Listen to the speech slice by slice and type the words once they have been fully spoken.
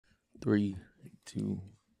Three, two,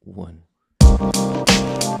 one.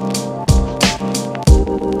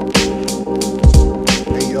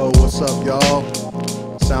 Hey yo, what's up,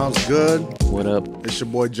 y'all? Sounds good. What up? It's your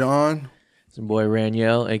boy John. It's your boy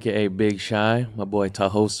Raniel, aka Big Shy. My boy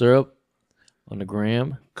Tahoe Syrup on the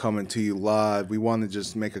gram. Coming to you live. We want to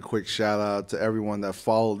just make a quick shout out to everyone that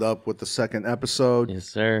followed up with the second episode. Yes,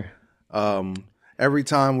 sir. Every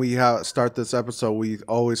time we start this episode, we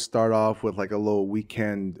always start off with like a little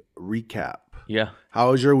weekend recap. Yeah.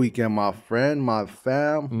 How was your weekend, my friend, my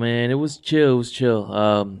fam? Man, it was chill. It was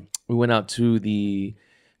chill. We went out to the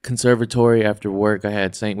conservatory after work. I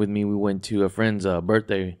had Saint with me. We went to a friend's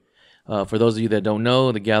birthday. For those of you that don't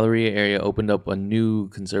know, the Galleria area opened up a new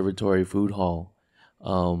conservatory food hall.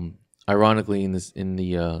 Ironically, in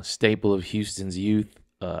the staple of Houston's youth,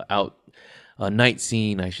 night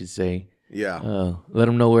scene, I should say. Yeah. Let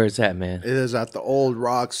them know where it's at, man. It is at the old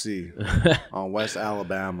Roxy on West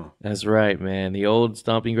Alabama. That's right, man. The old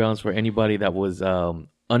stomping grounds for anybody that was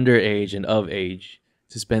underage and of age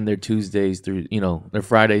to spend their Tuesdays through, their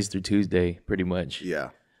Fridays through Tuesday, pretty much.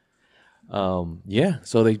 Yeah.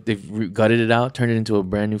 So they've gutted it out, turned it into a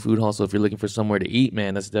brand new food hall. So if you're looking for somewhere to eat,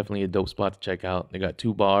 man, that's definitely a dope spot to check out. They got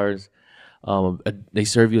 2 bars. They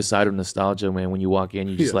serve you a side of nostalgia, man. When you walk in,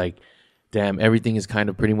 you just like, damn, everything is kind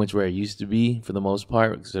of pretty much where it used to be for the most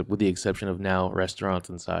part, except with the exception of now restaurants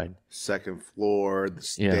inside. Second floor, the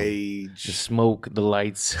stage, the smoke, the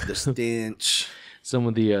lights, the stench. Some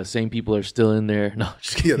of the same people are still in there. No,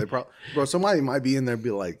 just kidding. Yeah, they probably, bro. Somebody might be in there,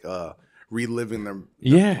 be like reliving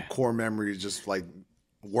their core memories, just like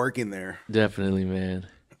working there. Definitely, man.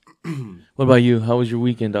 What about you? How was your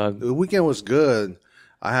weekend, dog? The weekend was good.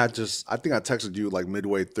 I think I texted you like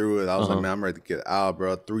midway through it. I was like, man, I'm ready to get out,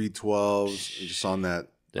 bro. 312s, just on that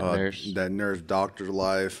nurse doctor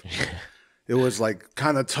life. It was like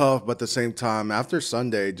kind of tough, but at the same time, after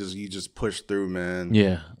Sunday, you just push through, man.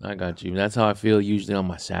 Yeah, I got you. That's how I feel usually on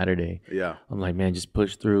my Saturday. Yeah. I'm like, man, just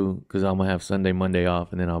push through because I'm going to have Sunday, Monday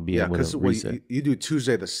off, and then I'll be able to reset. You do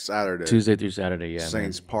Tuesday to Saturday. Tuesday through Saturday, yeah.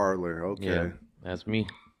 Saints Parlor, okay. Yeah, that's me.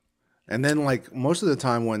 And then like most of the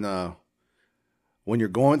time when you're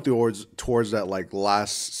going towards that like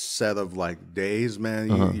last set of like days,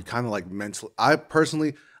 man, you kind of like mentally.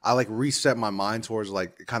 I like reset my mind towards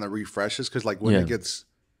like it kind of refreshes because like when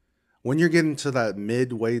you're getting to that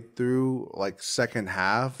midway through like second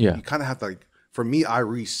half, you kind of have to like. For me, I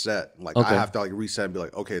reset. Like I have to like reset and be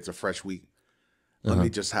like, okay, it's a fresh week. Let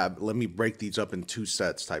me break these up in 2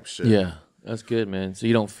 sets type shit. Yeah, that's good, man. So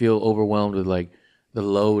you don't feel overwhelmed with like the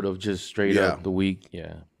load of just straight up the week.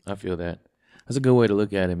 Yeah, I feel that. That's a good way to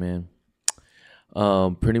look at it, man.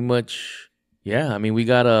 Pretty much, yeah. I mean, we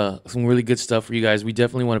got some really good stuff for you guys. We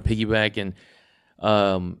definitely want to piggyback and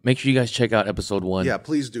make sure you guys check out episode 1. Yeah,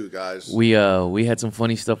 please do, guys. We had some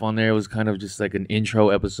funny stuff on there. It was kind of just like an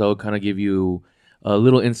intro episode, kind of give you a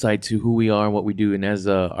little insight to who we are and what we do. And as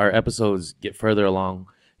our episodes get further along,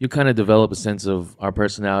 you kind of develop a sense of our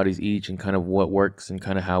personalities each and kind of what works and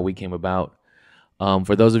kind of how we came about.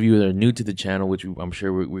 For those of you that are new to the channel, which I'm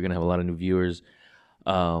sure we're gonna have a lot of new viewers,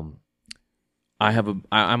 I'm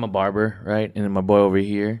a barber, right? And then my boy over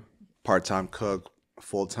here, part-time cook,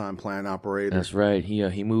 full-time plant operator. That's right.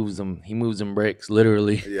 He moves them bricks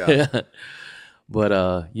literally. Yeah.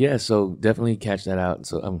 But so definitely catch that out.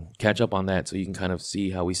 So catch up on that so you can kind of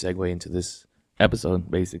see how we segue into this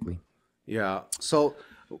episode, basically. Yeah. So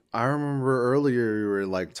I remember earlier you were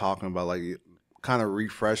like talking about like kind of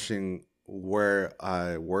refreshing where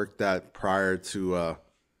I worked at prior to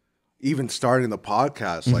even starting the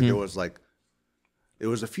podcast. Like it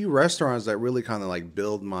was a few restaurants that really kind of like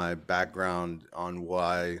build my background on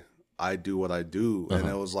why I do what I do. And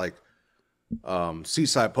it was like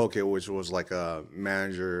Seaside Poke, which was like a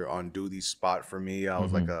manager on duty spot for me. I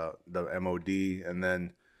was like the MOD, and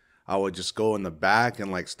then I would just go in the back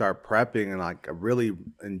and like start prepping, and like I really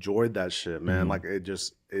enjoyed that shit, man. Like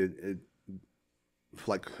it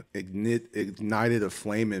like ignited a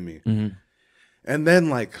flame in me. And then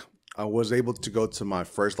like I was able to go to my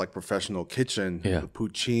first like professional kitchen, the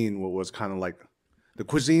Poutine, what was kind of like the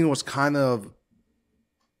cuisine was kind of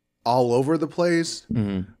all over the place,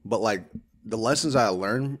 but like the lessons I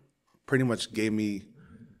learned pretty much gave me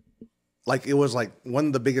like, it was like one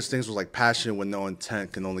of the biggest things was like passion with no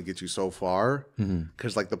intent can only get you so far.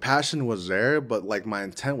 Because like the passion was there, but like my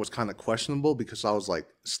intent was kind of questionable because I was like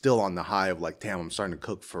still on the high of like, damn, I'm starting to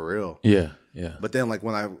cook for real. Yeah. But then like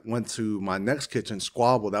when I went to my next kitchen,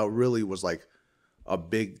 Squabble, that really was like a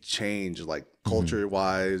big change, like culture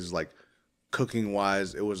wise, like cooking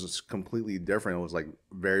wise. It was completely different. It was like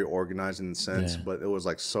very organized in a sense, but it was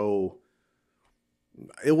like so,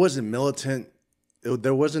 it wasn't militant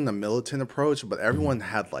there wasn't a militant approach, but everyone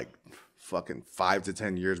had like fucking 5 to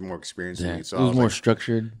 10 years more experience than Yeah. me. So It I was was more like,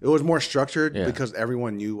 structured. it was more structured Yeah. because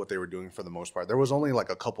everyone knew what they were doing for the most part. There was only like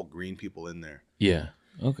a couple green people in there. Yeah.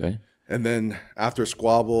 Okay. And then after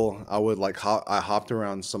Squabble, I would like I hopped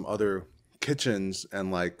around some other kitchens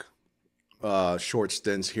and like short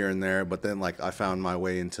stints here and there. But then like I found my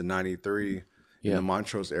way into 93 in Yeah. the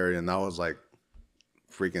Montrose area, and that was like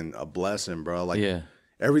freaking a blessing, bro. Like Yeah.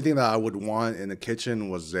 everything that I would want in the kitchen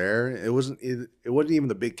was there. It wasn't even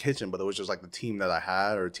the big kitchen, but it was just like the team that I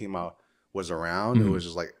had or team I was around. It was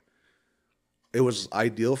just like it was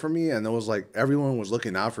ideal for me, and it was like everyone was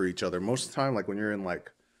looking out for each other. Most of the time, like when you're in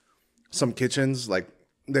like some kitchens, like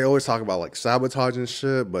they always talk about like sabotage and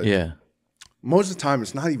shit, but Yeah. most of the time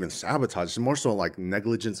it's not even sabotage. It's more so like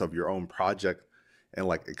negligence of your own project and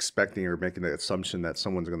like expecting or making the assumption that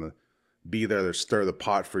someone's gonna be there to stir the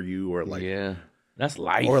pot for you or like Yeah. That's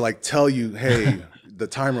life. or like tell you, hey, the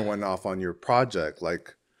timer went off on your project.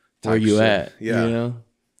 Like, Where type you shit. at? Yeah, You know?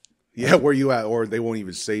 yeah, where you at? Or they won't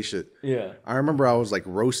even say shit. Yeah. I remember I was like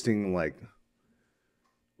roasting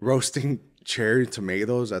cherry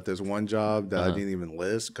tomatoes at this one job that I didn't even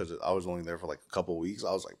list because I was only there for like a couple of weeks.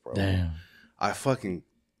 I was like, bro, Damn. I fucking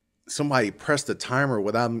somebody pressed the timer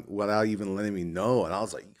without even letting me know, and I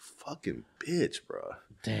was like, you fucking bitch, bro.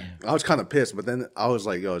 Damn. I was kind of pissed, but then I was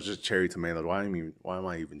like, yo, it's just cherry tomatoes. Why am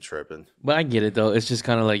I even tripping? But I get it though. It's just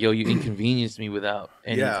kind of like, yo, you inconvenienced me without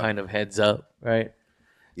any Yeah. kind of heads up, right?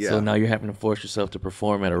 Yeah. So now you're having to force yourself to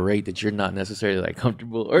perform at a rate that you're not necessarily like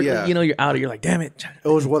comfortable, or Yeah. you know, you're out. You're like, damn it. It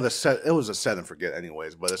was a set and forget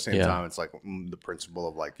anyways, but at the same Yeah. time, it's like the principle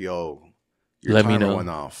of like, yo, your Let me timer know. went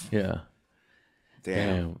off. Yeah.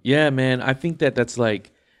 Damn. Yeah, man. I think that's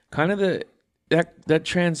like kind of that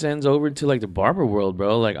transcends over to like the barber world,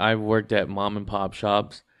 bro. Like I've worked at mom and pop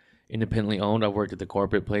shops, independently owned. I've worked at the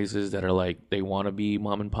corporate places that are like they want to be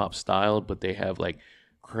mom and pop styled, but they have like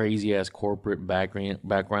crazy ass corporate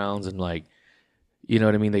backgrounds and like, you know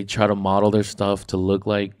what I mean? They try to model their stuff to look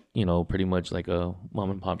like, you know, pretty much like a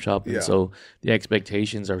mom and pop shop. And Yeah. so the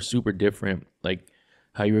expectations are super different. Like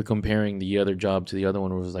how you were comparing the other job to the other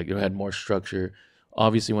one was like it had more structure.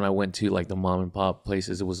 Obviously, when I went to like the mom and pop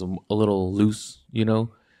places, it was a little loose, you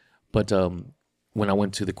know. But when I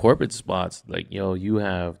went to the corporate spots, like, yo, you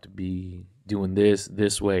have to be doing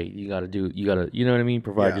this way. You gotta, you know what I mean?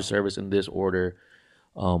 Provide Yeah. your service in this order.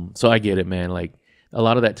 So I get it, man. Like a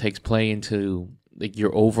lot of that takes play into like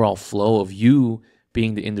your overall flow of you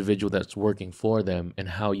being the individual that's working for them and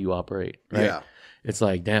how you operate, right? Yeah. It's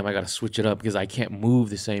like, damn, I gotta switch it up because I can't move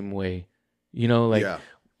the same way, you know, like. Yeah.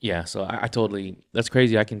 Yeah, so I totally, that's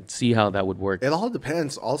crazy. I can see how that would work. It all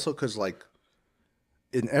depends also because like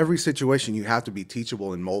in every situation you have to be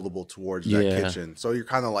teachable and moldable towards that Yeah. kitchen. So you're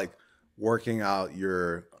kind of like working out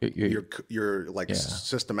your like Yeah.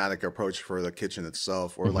 systematic approach for the kitchen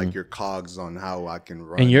itself or like your cogs on how I can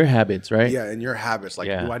run. And your habits, right? Yeah, and your habits. Like,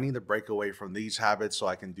 Yeah. do I need to break away from these habits so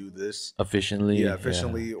I can do this? Efficiently. Yeah,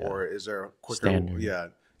 efficiently, or is there a quicker? Standard. Yeah,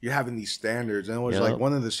 you're having these standards, and it was Yep. like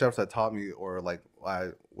one of the chefs that taught me, or like I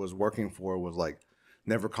was working for, was like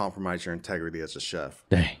never compromise your integrity as a chef.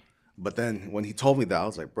 Dang. But then when he told me that, I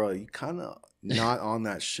was like, bro, you kind of not on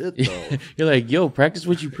that shit though. You're like, yo, practice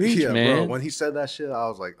what you preach, Yeah, man. bro. When he said that shit, I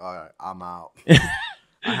was like, all right, I'm out.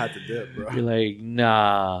 I had to dip, bro. You're like,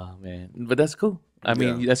 nah, man. But that's cool. I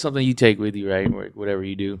mean, Yeah. that's something you take with you, right? Whatever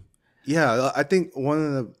you do. Yeah, I think one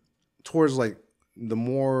of the towards like the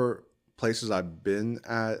more places I've been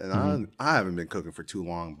at, and I haven't been cooking for too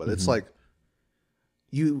long, but it's like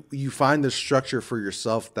you find the structure for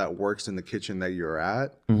yourself that works in the kitchen that you're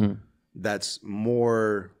at. That's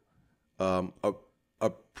more,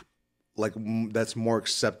 that's more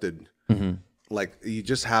accepted. Like you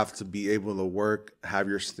just have to be able to work, have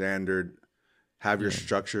your standard, have your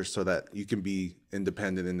structure, so that you can be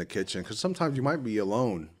independent in the kitchen. Because sometimes you might be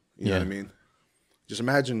alone. You know what I mean? Just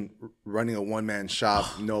imagine running a one-man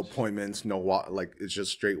shop, no appointments, like it's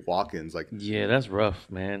just straight walk-ins. Like, Yeah, that's rough,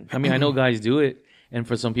 man. I mean, I know guys do it, and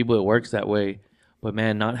for some people it works that way. But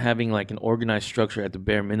man, not having like an organized structure at the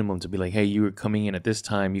bare minimum to be like, hey, you were coming in at this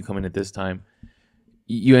time, you come in at this time.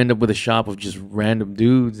 You end up with a shop of just random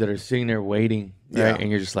dudes that are sitting there waiting, right? Yeah. And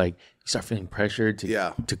you're just like, you start feeling pressured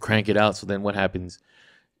to crank it out. So then what happens?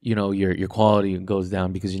 You know, your quality goes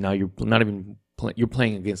down because you're not even you're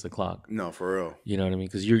playing against the clock. no, for real. You know what I mean?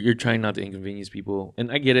 Because you're trying not to inconvenience people,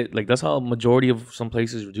 and I get it. Like that's how a majority of some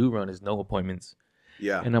places do run is no appointments.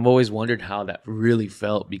 Yeah. And I've always wondered how that really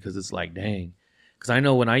felt because it's like, dang. Because I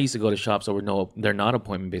know when I used to go to shops that were they're not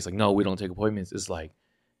appointment based. Like, no, we don't take appointments. It's like,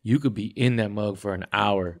 you could be in that mug for an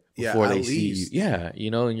hour Yeah, before at they see you. least. Yeah, you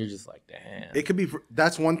know, and you're just like, damn. It could be.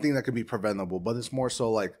 That's one thing that could be preventable, but it's more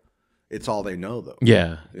so like it's all they know though.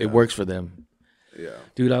 Yeah, Yeah. it works for them. Yeah.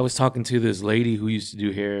 Dude, I was talking to this lady who used to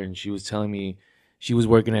do hair, and she was telling me she was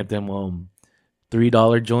working at them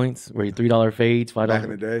 $3 joints, where $3 fades, $5. Back in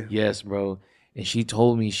the day. Yes, bro. And she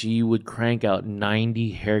told me she would crank out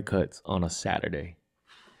 90 haircuts on a Saturday.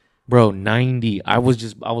 Bro, 90. I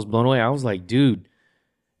was blown away. I was like, dude.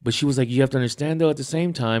 But she was like, you have to understand though, at the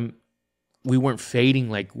same time, we weren't fading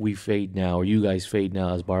like we fade now, or you guys fade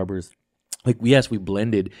now as barbers. Like, yes, we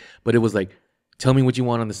blended, but it was like, tell me what you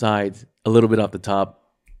want on the sides, a little bit off the top,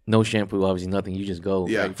 no shampoo, obviously nothing. You just go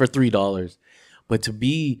like, for $3. But to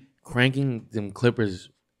be cranking them clippers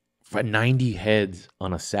for 90 heads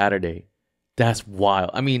on a Saturday, that's wild.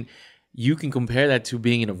 I mean, you can compare that to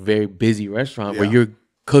being in a very busy restaurant where you're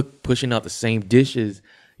pushing out the same dishes,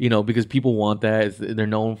 you know, because people want that. They're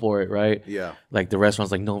known for it, right? Yeah. Like the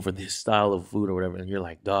restaurant's like known for this style of food or whatever. And you're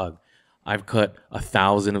like, dog, I've cut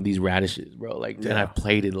 1,000 of these radishes, bro. Like, and I've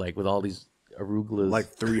plated like with all these arugulas, like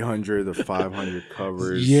 300 to 500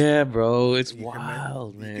 covers. Yeah, bro, it's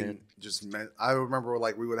wild, man. I remember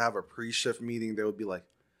like we would have a pre-shift meeting. They would be like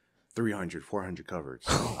 300, 400 covers.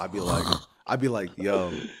 I'd be like,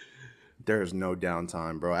 yo, there's no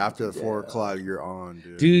downtime, bro. After the 4 o'clock, you're on,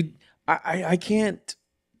 dude. I can't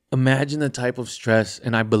imagine the type of stress,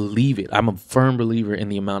 and I believe it. I'm a firm believer in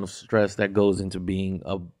the amount of stress that goes into being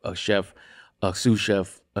a chef, a sous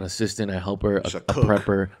chef, an assistant, a helper, a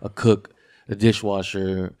prepper, a cook, a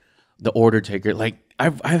dishwasher, the order taker. Like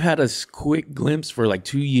I've had a quick glimpse for like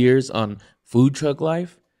 2 years on food truck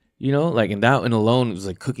life, you know, like, and that and alone was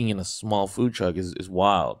like cooking in a small food truck is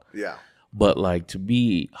wild. Yeah. But like to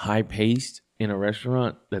be high paced in a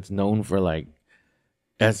restaurant that's known for like,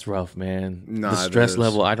 that's rough, man. Nah, the stress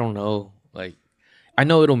level, I don't know. Like, I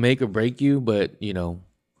know it'll make or break you, but you know,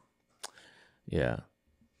 yeah,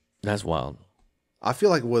 that's wild. I feel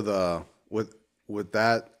like with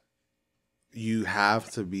that, you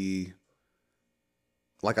have to be,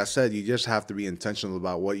 like I said, you just have to be intentional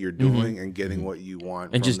about what you're doing and getting what you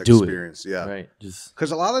want and from just the do experience. It. Yeah, right. Just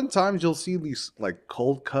because a lot of the times you'll see these like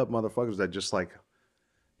cold cut motherfuckers that just like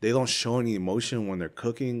they don't show any emotion when they're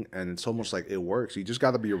cooking, and it's almost like it works. You just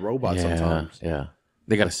got to be a robot sometimes. Yeah,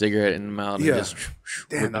 they got a cigarette in the mouth. And just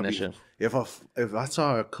damn. If I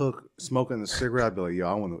saw a cook smoking a cigarette, I'd be like,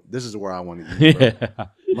 yo, this is where I want to eat. Bro.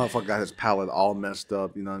 Motherfucker got his palate all messed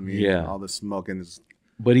up. You know what I mean? Yeah. All the smoking is.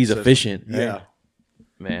 But he's efficient. Right? Yeah.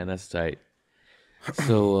 Man, that's tight.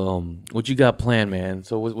 So, what you got planned, man?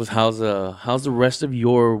 So, how's the rest of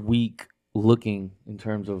your week looking in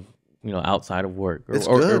terms of, you know, outside of work? It's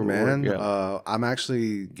good, man. I'm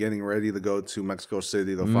actually getting ready to go to Mexico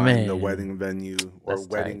City to find the wedding venue or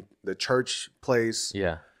the church place.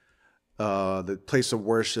 Yeah. The place of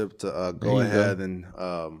worship to go ahead and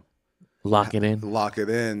lock it in.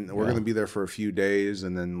 We're gonna be there for a few days,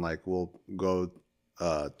 and then like we'll go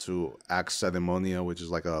to Axe Ceremonia, which is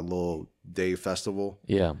like a little day festival.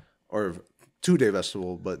 Yeah. Or 2-day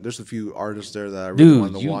festival, but there's a few artists there that I really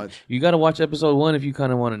want to watch. You got to watch episode 1 if you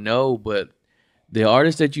kind of want to know, but the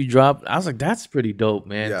artist that you dropped, I was like, that's pretty dope,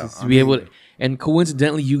 man. Yeah, to be able to, and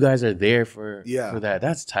coincidentally, you guys are there for that.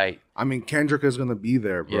 That's tight. I mean, Kendrick is going to be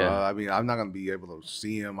there, bro. Yeah. I mean, I'm not going to be able to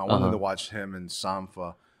see him. I wanted to watch him and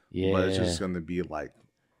Sampha, but it's just going to be like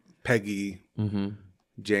Peggy,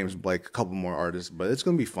 James Blake, a couple more artists, but it's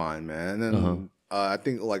going to be fine, man. And then I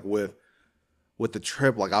think like with the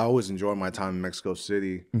trip, like I always enjoy my time in Mexico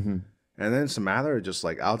City. And then it's a matter of just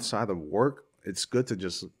like outside of work, it's good to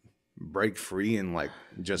just break free and like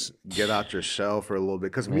just get out your shell for a little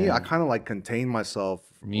bit. Because I kind of like contain myself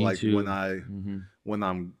when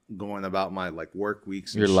I'm going about my like work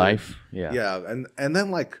weeks. And your life. Yeah. Yeah. And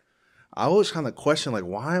then like I always kind of question like,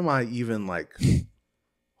 why am I even like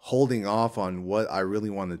holding off on what I really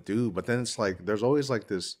want to do? But then it's like, there's always like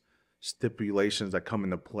this stipulations that come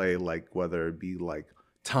into play, like whether it be like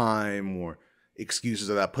time or excuses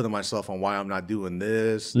that I put on myself on why I'm not doing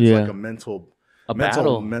this. It's like a mental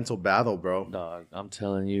battle, bro. Dog, I'm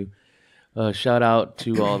telling you. Shout out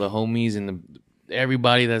to all the homies and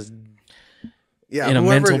everybody that's in a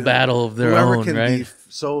mental battle of their own, can right? Be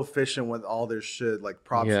so efficient with all their shit. Like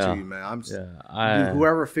props to you, man.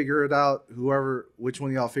 Whoever figure it out, which one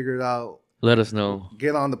of y'all figured it out, let us know.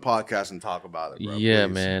 Get on the podcast and talk about it, bro. Yeah,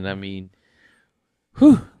 please. man. I mean,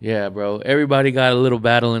 yeah, bro. Everybody got a little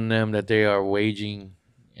battle in them that they are waging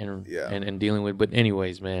and dealing with. But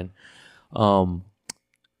anyways, man.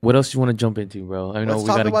 What else you want to jump into, bro? I know we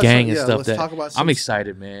got a gang and stuff. I'm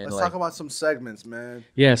excited, man. Let's talk about some segments, man.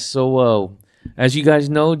 Yeah. So As you guys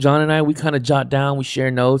know, John and I, we kind of jot down, we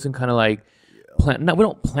share notes, and kind of like plan. No, we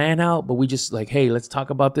don't plan out, but we just like, hey, let's talk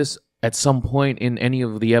about this at some point in any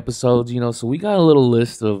of the episodes. So we got a little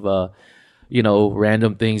list of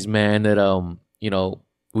random things, man, that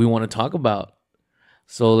we want to talk about.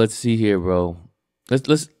 So let's see here, bro.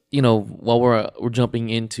 Let's while we're jumping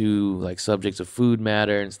into like subjects of food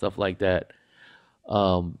matter and stuff like that.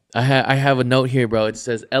 I have a note here, bro. It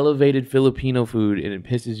says elevated Filipino food, and it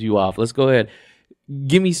pisses you off. Let's go ahead.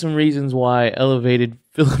 Give me some reasons why elevated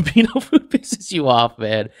Filipino food pisses you off,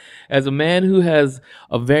 man. As a man who has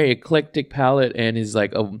a very eclectic palate and is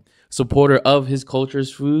like a supporter of his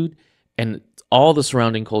culture's food and all the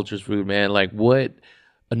surrounding culture's food, man. Like, what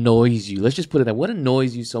annoys you? Let's just put it that. What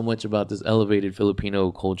annoys you so much about this elevated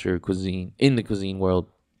Filipino culture cuisine in the cuisine world?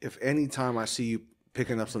 If any time I see you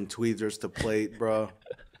picking up some tweezers to plate, bro,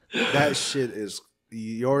 that shit is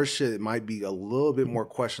your shit. Might be a little bit more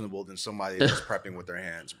questionable than somebody that's prepping with their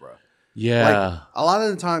hands, bro. Yeah, like a lot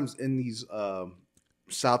of the times in these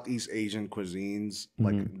Southeast Asian cuisines,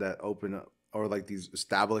 like that open up, or like these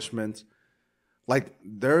establishments, like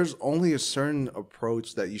there's only a certain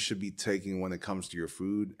approach that you should be taking when it comes to your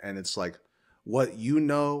food, and it's like what you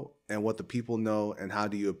know and what the people know, and how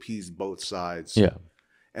do you appease both sides. Yeah.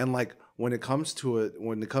 And like when it comes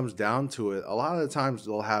down to it, a lot of the times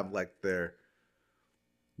they'll have like their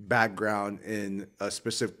background in a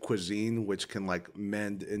specific cuisine, which can like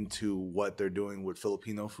mend into what they're doing with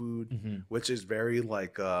Filipino food, which is very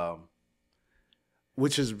like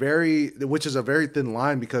which is a very thin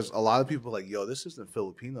line, because a lot of people are like, yo, this isn't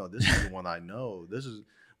Filipino, this is the one I know,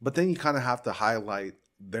 but then you kind of have to highlight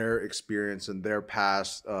their experience and their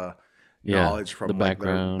past knowledge from the like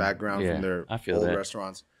background. their background from their old that.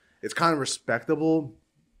 restaurants. It's kind of respectable.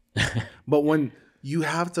 But when you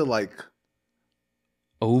have to like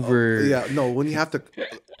when you have to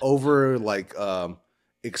over like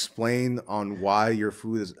explain on why your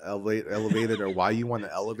food is elevated or why you want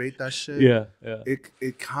to elevate that shit.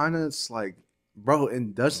 It kind of like, bro,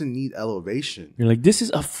 it doesn't need elevation. You're like, this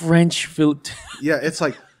is a French food. Yeah, it's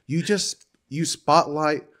like you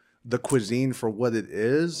spotlight the cuisine for what it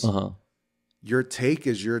is. Your take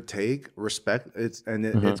is your take. Respect it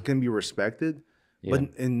can be respected. Yeah.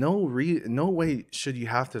 But in no way should you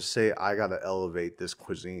have to say, I gotta elevate this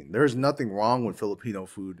cuisine. There's nothing wrong with Filipino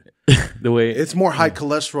food. The way it's more high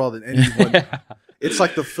cholesterol than anyone. It's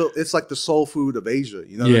like the soul food of Asia.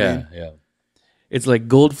 You know what I mean? Yeah. It's like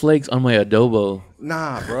gold flakes on my adobo.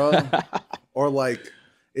 Nah, bro. Or like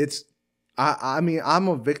it's. I mean,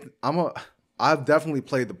 I've definitely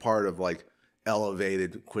played the part of like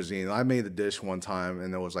elevated cuisine. I made a dish one time,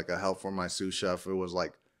 and it was like a help from my sous chef. It was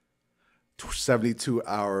like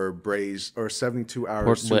 72-hour braised or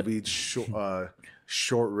 72-hour sous vide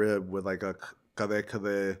short rib with like a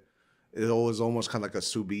kare. It was almost kind of like a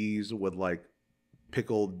sous vide with like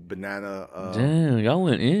pickled banana. Damn, y'all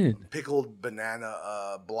went in. Pickled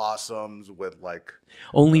banana blossoms with like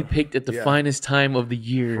only picked at the finest time of the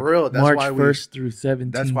year. For real, that's March why 1st through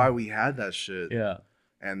 17th. That's why we had that shit. Yeah.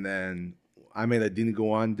 And then I made a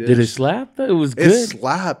dinigoan dish. Did it slap? It was good. It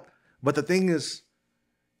slapped. But the thing is,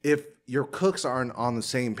 if your cooks aren't on the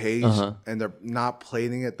same page and they're not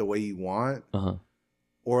plating it the way you want,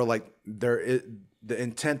 or like the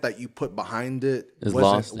intent that you put behind it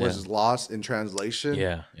was lost in translation,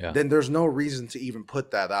 then there's no reason to even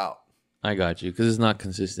put that out. I got you, because it's not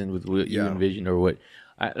consistent with what you envision or what.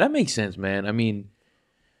 That makes sense, man. I mean,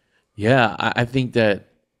 I think that,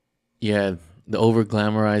 the over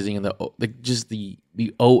glamorizing and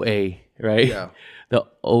the OA, right? Yeah. The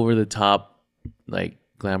over the top like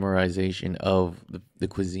glamorization of the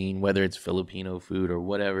cuisine, whether it's Filipino food or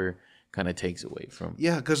whatever, kind of takes away from.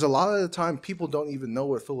 Yeah, because a lot of the time people don't even know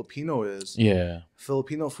what Filipino is. Yeah.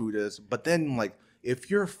 Filipino food is. But then like if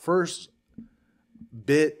your first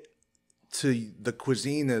bit to the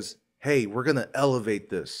cuisine is, hey, we're gonna elevate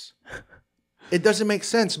this. It doesn't make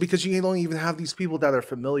sense, because you don't even have these people that are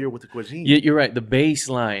familiar with the cuisine. You're right. The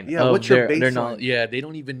baseline. Yeah, what's your baseline? They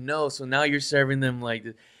don't even know. So now you're serving them like,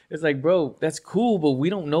 it's like, bro, that's cool, but we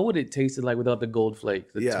don't know what it tasted like without the gold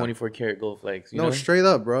flakes, the 24 karat gold flakes. You know? Straight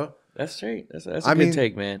up, bro. That's straight. That's a good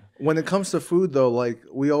take, man. When it comes to food, though, like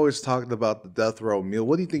we always talked about the death row meal.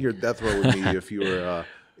 What do you think your death row would be if you were,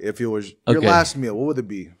 if it was your last meal? What would it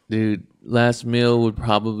be, dude? Last meal would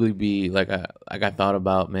probably be like I thought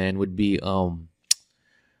about, man. Would be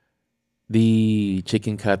the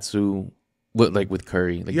chicken katsu, with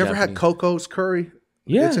curry. Like you ever had Coco's curry?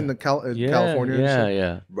 Yeah, it's in California.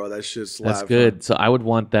 Yeah. Bro, that shit slaps. That's good. So I would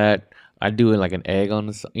want that. I'd do it like an egg on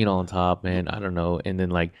the on top, man. I don't know, and then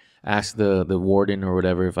like ask the warden or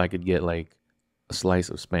whatever if I could get like a slice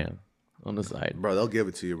of Spam. on the side. Bro, they'll give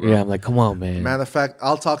it to you, bro. Yeah, I'm like, come on, man. Matter of fact,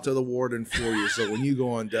 I'll talk to the warden for you. So when you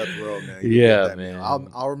go on death row, man, you Yeah, get that man. meal.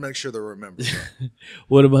 I'll make sure to remember. Bro.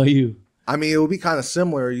 What about you? I mean, it will be kind of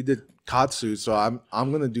similar. You did katsu, so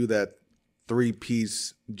I'm gonna do that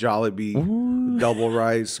 3-piece Jollibee, Ooh. double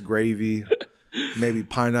rice, gravy, maybe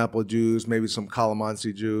pineapple juice, maybe some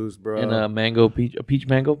calamansi juice, bro. And a peach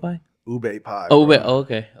mango pie. Ube pie. Oh, bro.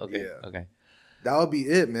 okay. Yeah. Okay. That would be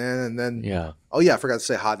it, man. And then Yeah. oh yeah, I forgot to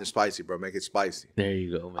say hot and spicy, bro. Make it spicy. There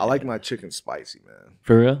you go, man. I like my chicken spicy, man.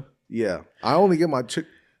 For real? Yeah, I only get my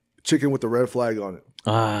chicken with the red flag on it.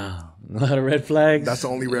 Ah, a lot of red flags. That's the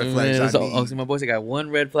only red flags Man, I need. oh, see, my boys, I got one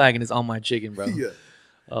red flag and it's on my chicken, bro. Yeah.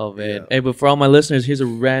 Oh man. Yeah. Hey, but for all my listeners, here's a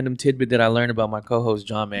random tidbit that I learned about my co-host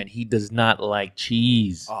John. Man, he does not like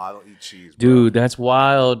cheese. Oh, I don't eat cheese, bro. Dude, that's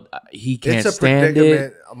wild. He can't It's a stand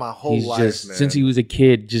predicament it. my whole He's life, just man. since he was a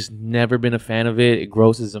kid, just never been a fan of it. It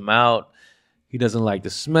grosses him out. He doesn't like the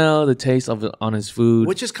smell, the taste of it on his food.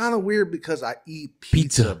 Which is kind of weird because I eat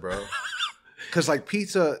pizza, Pizza. bro. Because like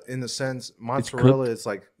pizza, in the sense, mozzarella, it's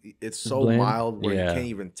like it's so bland. mild where Yeah. you can't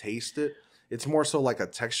even taste it. It's more so like a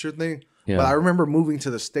texture thing. Yeah. But I remember moving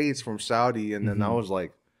to the States from Saudi, and then Mm-hmm. I was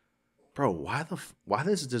like, bro, why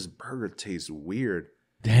does this burger taste weird?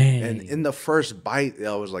 Dang. And in the first bite,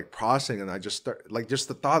 I was like processing, and I just just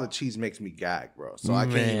the thought of cheese makes me gag, bro. So I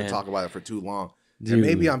can't even Man. talk about it for too long. Dude. And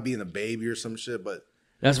maybe I'm being a baby or some shit, but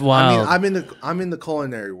That's wild. I mean, I'm in the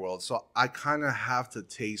culinary world, so I kind of have to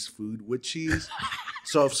taste food with cheese.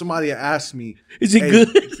 So if somebody asks me, Is it "Hey,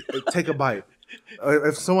 good?" take a bite.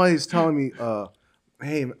 If somebody's telling me,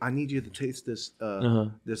 "Hey, I need you to taste this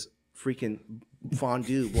this freaking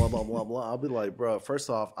fondue," blah blah blah blah, I'll be like, "Bro, first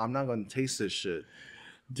off, I'm not gonna taste this shit."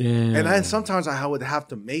 Damn. And then sometimes I would have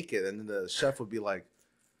to make it, and the chef would be like,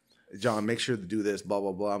 "John, make sure to do this, blah,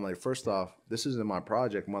 blah, blah." I'm like, first off, this isn't my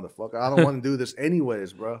project, motherfucker. I don't want to do this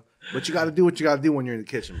anyways, bro. But you got to do what you got to do when you're in the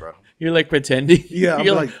kitchen, bro. You're like pretending. Yeah, I'm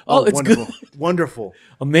You're like, oh, oh, it's wonderful. good. Wonderful.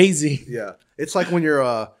 Amazing. Yeah. It's like when you're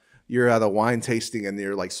at a wine tasting and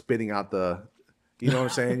you're like spitting out you know what I'm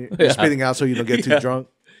saying? You're Yeah. spitting out so you don't get too Yeah. drunk.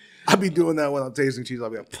 I'll be doing that when I'm tasting cheese.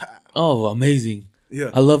 I'll be like, "Pah." Oh, amazing.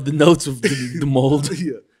 Yeah. I love the notes of the mold.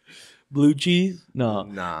 Yeah. Blue cheese? No.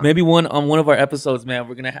 Nah. Maybe on one of our episodes, man,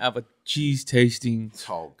 we're gonna have a cheese tasting.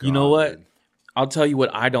 Oh, You know God, what? dude. I'll tell you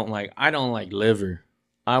what I don't like. I don't like liver.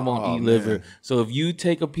 I won't Oh, eat liver. man. So if you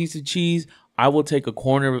take a piece of cheese, I will take a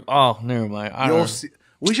corner of never mind. I You'll don't see.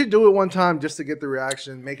 We should do it one time just to get the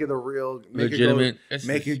reaction, make it a real, Legitimate. make That's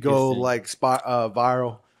it go disgusting. like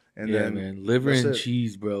viral, and yeah, then man. Liver that's and it.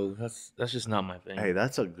 cheese, bro. That's just not my thing. Hey,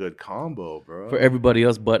 that's a good combo, bro. For everybody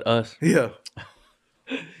else but us. Yeah,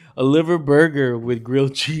 A liver burger with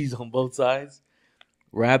grilled cheese on both sides,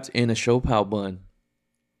 wrapped in a shopao bun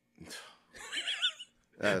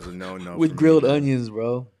that is a no. with grilled onions,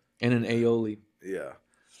 bro, and an aioli. Yeah,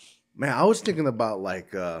 man. I was thinking about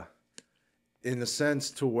like, in the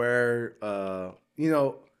sense to where,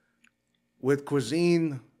 with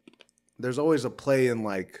cuisine, there's always a play in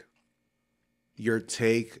like your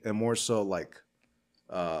take, and more so like,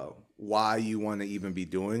 why you want to even be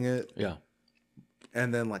doing it. Yeah.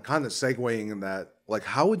 And then like kind of segueing in that, like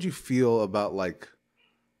how would you feel about like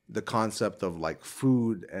the concept of like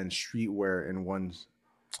food and streetwear in one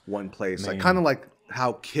place? Like Man. kind of like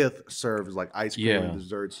how Kith serves like ice cream Yeah. and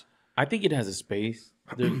desserts. I think it has a space.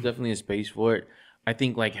 There's definitely a space for it. I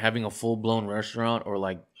think like having a full blown restaurant or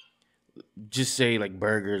like just say like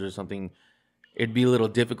burgers or something, it'd be a little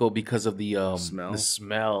difficult because of the Smell? the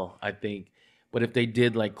smell, I think. But if they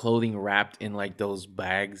did like clothing wrapped in like those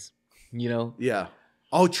bags, Yeah.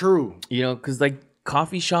 Oh, true. because like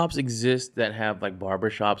coffee shops exist that have like barber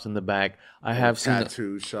shops in the back. I have seen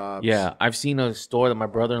Tattoo shops. Yeah, I've seen a store that my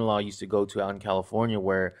brother-in-law used to go to out in California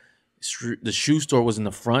where the shoe store was in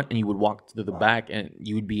the front and you would walk to the back and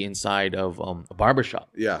you would be inside of a barber shop.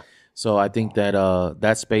 Yeah. So I think that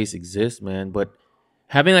that space exists, man. But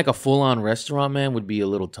having like a full-on restaurant, man, would be a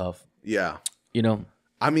little tough. Yeah.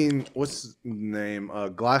 I mean, what's the name?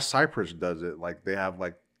 Glass Cypress does it. Like they have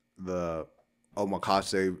like the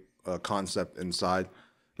omakase concept inside.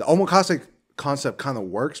 The omakase concept kind of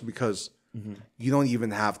works because you don't even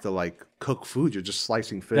have to like cook food. You're just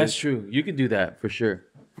slicing fish. That's true. You could do that for sure.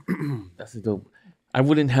 That's a dope. I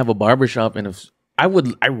wouldn't have a barbershop in a. I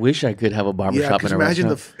wish I could have a barbershop 'cause in a imagine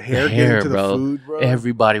restaurant. the hair getting to the food, bro.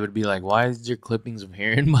 Everybody would be like, "Why is there clippings of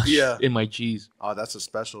hair in my in my cheese?" Oh, that's a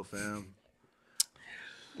special, fam.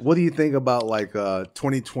 What do you think about like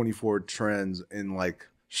 2024 trends in like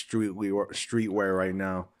streetwear right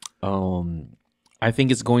now? I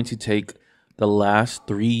think it's going to take the last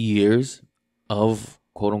 3 years of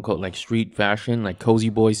quote unquote like street fashion, like Cozy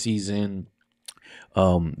Boy season,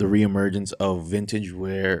 the reemergence of vintage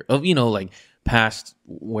wear, of like past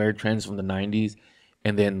wear trends from the 90s,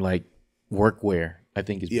 and then like workwear. I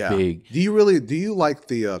think is big. Do you like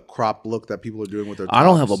the crop look that people are doing with their tops? I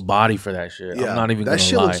don't have a body for that shit. I'm not even gonna lie. That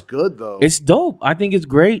shit looks good though. It's dope. I think it's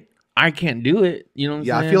great. I can't do it. You know what I'm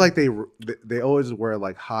saying? I feel like they always wear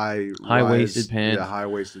like high waisted pants. Yeah, high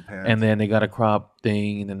waisted pants. And then they got a crop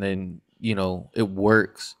thing, and then it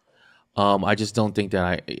works. I just don't think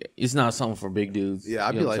that it's not something for big dudes. Yeah,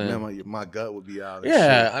 I'd be like, man, my gut would be out.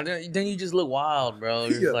 Yeah, then you just look wild, bro.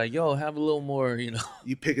 You're like, yo, have a little more,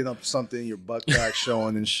 You picking up something, your butt crack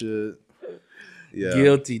showing and shit. Yeah,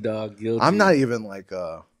 guilty, dog. Guilty. I'm not even like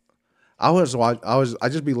I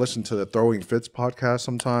just be listening to the Throwing Fits podcast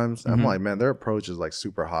sometimes. And I'm like, man, their approach is like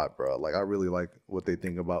super hot, bro. Like I really like what they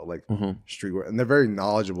think about like streetwear, and they're very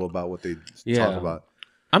knowledgeable about what they talk about.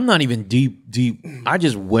 I'm not even deep. I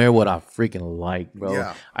just wear what I freaking like, bro.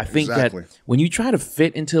 Yeah, I think that when you try to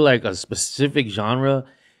fit into like a specific genre,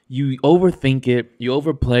 you overthink it, you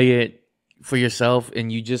overplay it for yourself,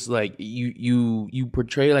 and you just like you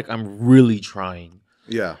portray like I'm really trying.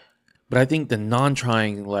 Yeah. But I think the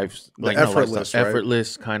non-trying life, like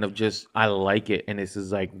effortless kind of just, I like it, and this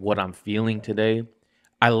is like what I'm feeling today.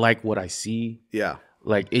 I like what I see. Yeah.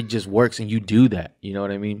 Like it just works, and you do that. You know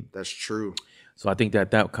what I mean? That's true. So I think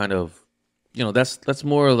that kind of, that's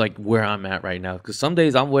more like where I'm at right now. Because some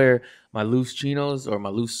days I wear my loose chinos or my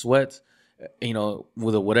loose sweats,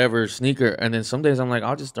 with a whatever sneaker, and then some days I'm like,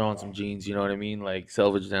 I'll just throw on some jeans. You know what I mean? Like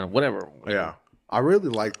selvage down, whatever. Yeah, I really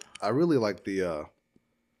like the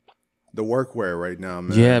workwear right now,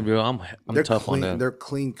 man. Yeah, bro, I'm tough on that. They're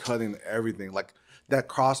clean cutting everything, like that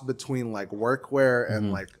cross between like workwear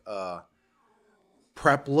and like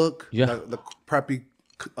prep look. Yeah, the preppy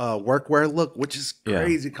workwear look, which is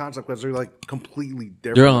crazy concept because they're like completely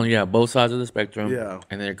different. They're on both sides of the spectrum. Yeah,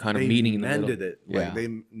 and they're kind of meeting in the middle. It. Like they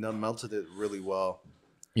melted it really well.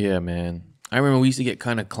 Yeah, man. I remember we used to get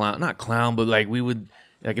kind of not clown, but like we would,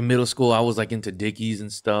 like in middle school, I was like into Dickies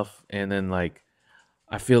and stuff, and then like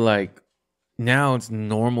I feel like now it's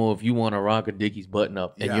normal if you want to rock a Dickies button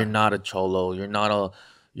up and you're not a cholo, you're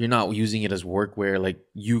not using it as workwear, like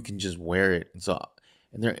you can just wear it.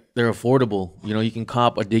 And they're affordable. You can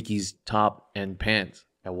cop a Dickies top and pants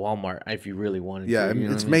at Walmart if you really wanted to. Yeah,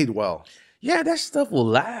 it's made well. Yeah, that stuff will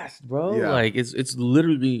last, bro. Yeah. Like it's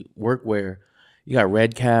literally workwear. You got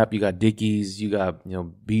Red Cap, you got Dickies, you got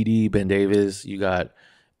BD, Ben Davis, you got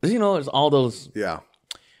it's all those. Yeah.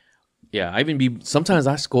 Yeah, sometimes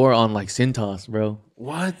I score on like Cintas, bro.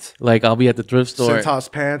 What? Like I'll be at the thrift store.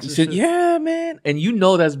 Cintas pants and shit? Yeah, man. And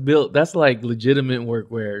that's like legitimate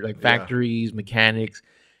workwear, like factories, mechanics.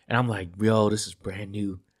 And I'm like, yo, this is brand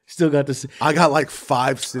new. Still got this. I got like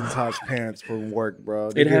 5 Cintas pants from work,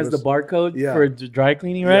 bro. It has the barcode for dry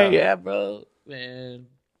cleaning, right? Yeah, bro. Man.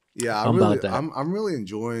 Yeah, I'm really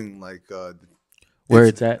enjoying like where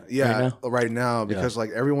it's at. Yeah, right now because like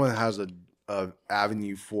everyone has a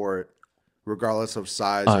avenue for it, regardless of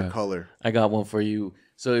size or color. I got one for you.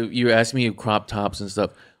 So you asked me crop tops and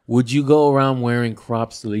stuff. Would you go around wearing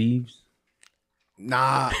crop sleeves?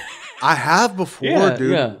 Nah, I have before,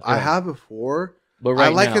 dude. Yeah. I have before. But I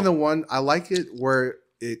like I like it where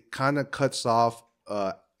it kind of cuts off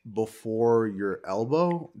before your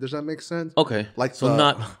elbow. Does that make sense? Okay. Like so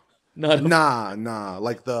not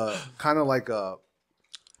like the kind of like a.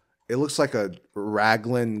 It looks like a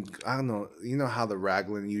raglan. I don't know. You know how the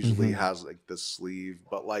raglan usually has like the sleeve,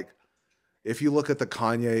 but like if you look at the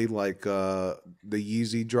Kanye, like the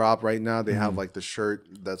Yeezy drop right now, they have like the shirt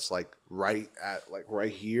that's like right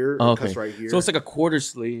here. Oh, okay. It cuts right here. So it's like a quarter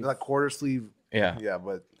sleeve. Like quarter sleeve. Yeah. Yeah,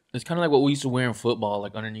 but it's kind of like what we used to wear in football,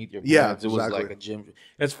 like underneath your pants. Yeah, it was like a gym.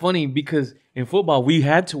 It's funny because in football we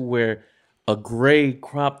had to wear a gray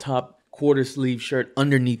crop top quarter sleeve shirt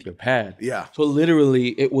underneath your pad. Yeah. So literally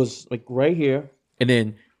it was like right here and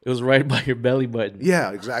then it was right by your belly button.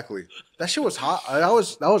 Yeah, exactly. That shit was hot. That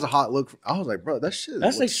was a hot look. I was like, bro, that's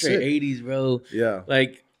like straight sick. 80s, bro. Yeah.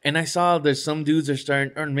 Like, and I saw there's some dudes are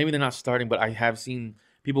starting, or maybe they're not starting, but I have seen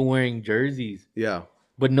people wearing jerseys. Yeah.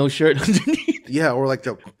 But no shirt underneath. Yeah, or like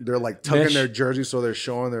they're like tucking their jersey so they're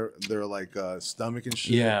showing their like stomach and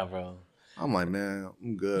shit. Yeah, bro. I'm like, man,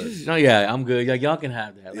 I'm good. No, yeah, I'm good. Like, y'all can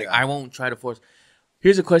have that. Like, I won't try to force.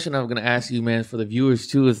 Here's a question I'm gonna ask you, man, for the viewers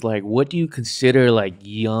too. Is like, what do you consider like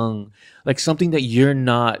young, like something that you're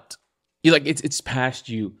not, you like it's past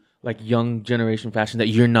you, like young generation fashion that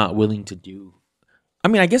you're not willing to do. I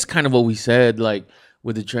mean, I guess kind of what we said, like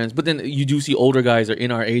with the trends, but then you do see older guys are in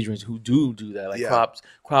our age range who do that, like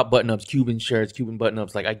crop button ups, Cuban shirts, Cuban button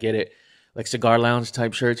ups. Like, I get it, like cigar lounge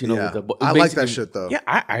type shirts, you know, with Yeah, the I like that basically- shit though. Yeah,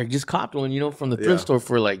 I just copped one, you know, from the thrift Yeah. store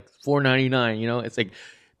for like $4.99. You know, it's like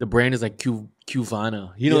the brand is like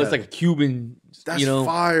Cubana. You know, Yeah. it's like a Cuban. That's you know,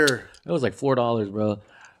 fire. it was like $4, bro.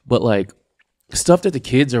 But like stuff that the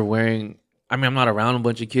kids are wearing. I mean, I'm not around a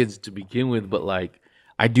bunch of kids to begin with, but like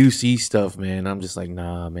I do see stuff, man. I'm just like,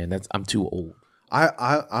 nah, man. I'm too old.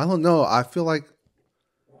 I don't know. I feel like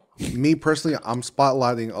me personally, I'm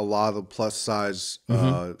spotlighting a lot of plus size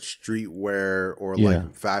streetwear or Yeah.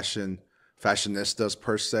 like fashionistas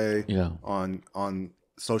per se Yeah. on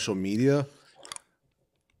social media.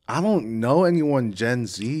 I don't know anyone Gen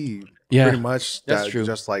Z Yeah, pretty much that's that true.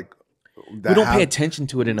 just like We that don't pay have- attention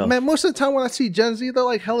to it enough. Man, most of the time when I see Gen Z, they're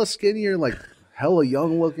like hella skinny or like hella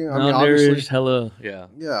young looking. I mean, Malnourished, obviously, hella, yeah,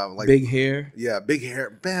 yeah, like big hair. yeah, big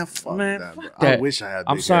hair. Man, fuck Man, that. Bro. fuck I that. wish I had.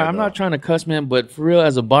 I'm big sorry, hair, I'm though. not trying to cuss, man, but for real,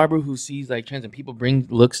 as a barber who sees like trends and people bring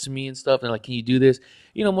looks to me and stuff, and they're like, "Can you do this?"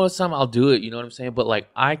 You know, most of the time I'll do it. You know what I'm saying? But like,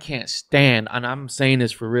 I can't stand, and I'm saying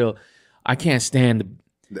this for real, I can't stand.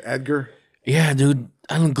 The Edgar. Yeah, dude,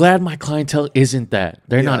 I'm glad my clientele isn't that.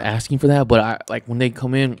 They're not Yeah. asking for that, but I like when they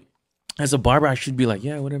come in. As a barber, I should be like,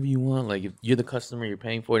 yeah, whatever you want. Like, if you're the customer, you're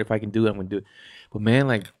paying for it. If I can do it, I'm gonna do it. But man,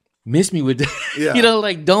 like, miss me with that. Yeah. You know,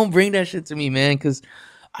 like, don't bring that shit to me, man, because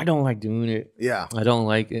I don't like doing it. Yeah, I don't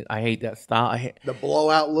like it. I hate that style. I hate the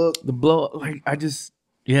blowout look. the blow. Like,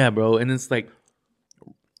 yeah, bro. And it's like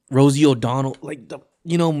Rosie O'Donnell. Like,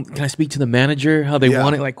 you know, can I speak to the manager? How they Yeah.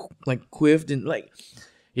 want it, like quiffed and like.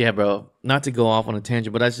 Yeah, bro. Not to go off on a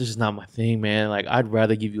tangent, but that's just not my thing, man. Like, I'd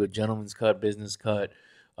rather give you a gentleman's cut, business cut,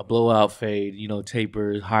 a blowout fade, you know,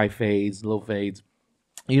 tapers, high fades, low fades,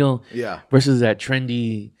 you know, Yeah. versus that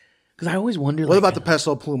trendy. Because I always wonder, What like, about the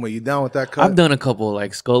Peso Pluma? You down with that cut? I've done a couple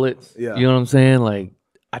like skullets. Yeah. You know what I'm saying? Like,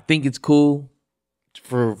 I think it's cool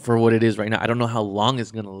for what it is right now. I don't know how long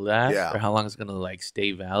it's gonna last Yeah. or how long it's gonna like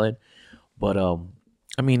stay valid, but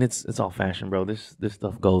I mean, it's all fashion, bro. This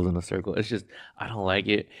stuff goes in a circle. It's just I don't like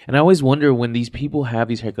it, and I always wonder when these people have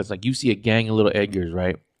these haircuts. Like you see a gang of little Edgars,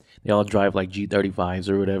 right? They all drive like G35s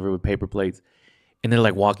or whatever with paper plates, and they're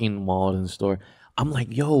like walking the mall in the store. I'm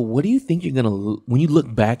like, yo, what do you think you're gonna when you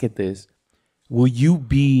look back at this? Will you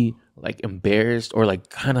be like embarrassed or like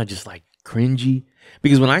kind of just like cringy?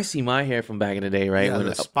 Because when I see my hair from back in the day, right, Yeah, when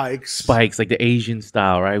the spikes. spikes, like the Asian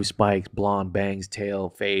style, right, with spikes, blonde, bangs, tail,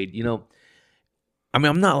 fade, you know. I mean,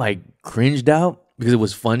 I'm not like cringed out because it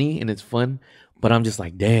was funny and it's fun, but I'm just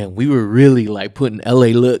like, damn, we were really like putting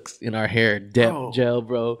LA looks in our hair, depth Bro. gel,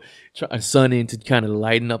 bro, sun in to kind of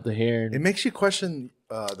lighten up the hair. It makes you question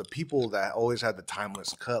the people that always had the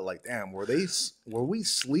timeless cut. Like, damn, were we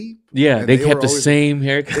sleep? Yeah, And they were kept the always- same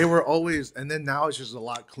haircut. They were always, and then now it's just a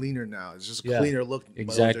lot cleaner. Now it's just a Yeah, cleaner look.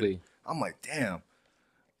 exactly. I'm like, damn.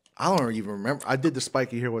 I don't even remember. I did the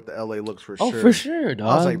spiky hair with the LA looks for Oh, sure. for sure, dog.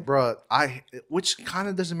 I was like, bro, which kind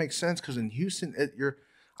of doesn't make sense because in Houston,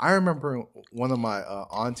 I remember one of my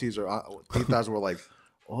aunties or titas were like,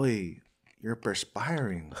 "Oi, you're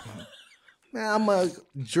perspiring." Man, I'm like,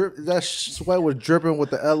 that sweat was dripping with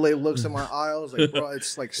the LA looks in my eye. I was like, bro,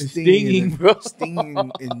 it's like stinging, bro.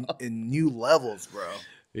 stinging in new levels, bro.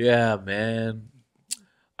 Yeah, man.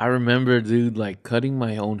 I remember, dude, like cutting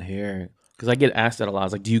my own hair because I get asked that a lot. I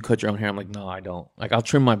was like, "Do you cut your own hair?" I'm like, "No, I don't." Like, I'll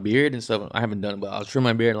trim my beard and stuff. I haven't done it, but I'll trim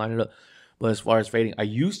my beard and line it up. But as far as fading, I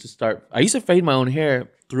used to fade my own hair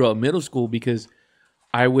throughout middle school because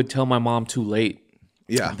I would tell my mom too late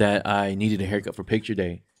Yeah. that I needed a haircut for picture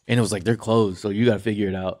day, and it was like they're closed, so you got to figure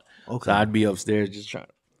it out. Okay. So I'd be upstairs just trying,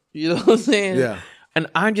 you know what I'm saying? Yeah. And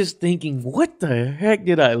I'm just thinking, what the heck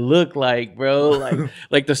did I look like, bro?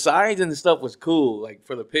 Like the sides and the stuff was cool, like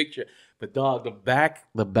for the picture. But dog,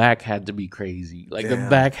 the back had to be crazy. Like the Damn.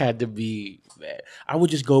 back had to be. I would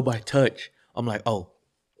just go by touch. I'm like, oh,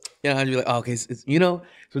 yeah. I'd be like, oh, okay, it's you know.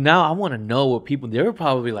 So now I want to know what people. They were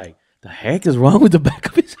probably like, the heck is wrong with the back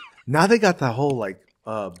of his? Now they got that whole like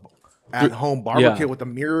at home barber Yeah. kit with the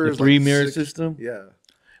mirrors, The 3 like, mirror sick- system. Yeah.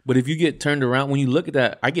 But if you get turned around, when you look at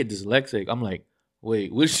that, I get dyslexic. I'm like,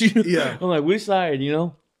 wait, which Yeah. I'm like, which side? You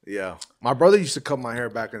know. Yeah. My brother used to cut my hair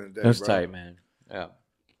back in the day. That's bro. tight, man. Yeah,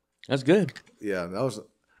 that's good. Yeah, that was.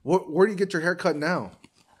 Where do you get your hair cut now?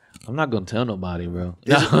 I'm not gonna tell nobody, bro.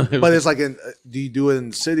 But it's like do you do it in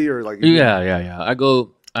the city or like? yeah.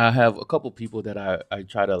 I have a couple people that I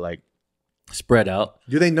try to like spread out.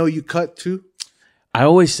 Do they know you cut too? I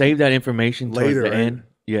always save that information towards Later, the right? end.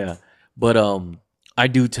 Yeah, but I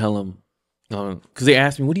do tell them because they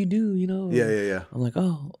ask me, "What do you do?" You know? Yeah. I'm like,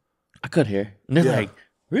 "Oh, I cut hair," and they're Yeah. like,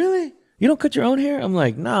 "Really? You don't cut your own hair?" I'm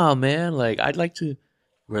like, "Nah, man. Like, I'd like to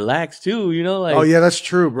relax too. You know, like." Oh yeah, that's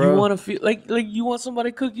true, bro. You want to feel like you want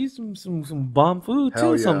somebody to cook you some bomb food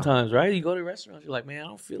Hell too. yeah. Sometimes, right? You go to restaurants, you're like, man, I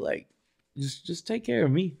don't feel like just take care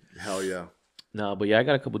of me. Hell yeah. No, but yeah, I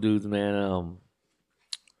got a couple dudes, man.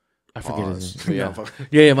 I forget his name. But yeah. No,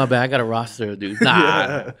 Yeah, my bad. I got a roster of dudes. Nah,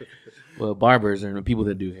 yeah. well, barbers and the people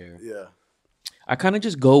that do hair. Yeah. I kind of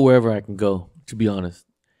just go wherever I can go, to be honest.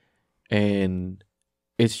 And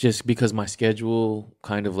it's just because my schedule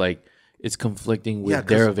kind of like it's conflicting with 'cause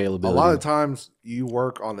their availability. A lot of times you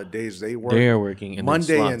work on the days they work. They're working and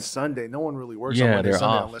Monday then and slots. Sunday. No one really works Yeah, on Monday and they're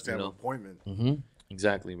Sunday off, unless they you have know? an appointment. Mm-hmm.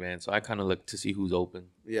 Exactly, man. So I kind of look to see who's open.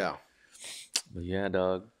 Yeah. But yeah,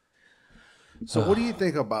 dog. So what do you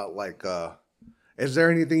think about like is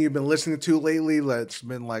there anything you've been listening to lately that's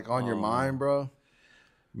been like on your mind, bro?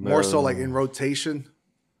 More so like in rotation?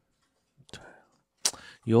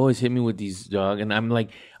 You always hit me with these, dog, and I'm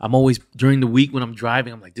always during the week when I'm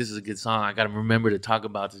driving, I'm like, this is a good song. I gotta remember to talk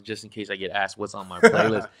about this just in case I get asked what's on my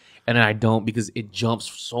playlist, and then I don't because it jumps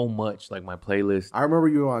so much, like my playlist. I remember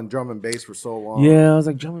you on drum and bass for so long. Yeah, I was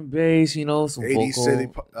like drum and bass, some 80s vocal. city,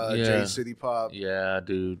 Yeah. J City pop. Yeah,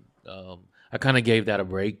 dude. I kind of gave that a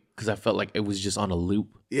break because I felt like it was just on a loop.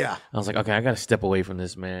 Yeah. I was like, okay, I gotta step away from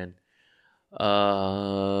this, man.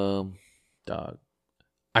 Dog,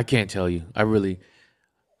 I can't tell you.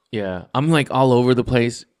 Yeah, I'm like all over the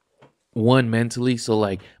place. One, mentally, so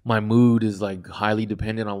like my mood is like highly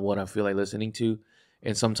dependent on what I feel like listening to,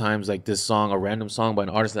 and sometimes like this song, a random song by an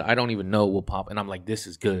artist that I don't even know will pop, and I'm like, this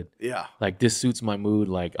is good. Yeah. Like this suits my mood.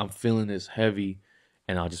 Like I'm feeling this heavy,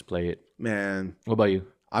 and I'll just play it. Man, What about you?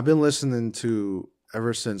 I've been listening to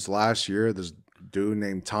ever since last year this dude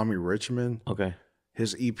named Tommy Richmond. Okay.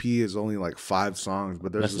 His EP is only like 5 songs,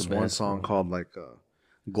 but there's That's this the one best, song bro. called like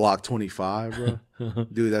Glock 25, bro.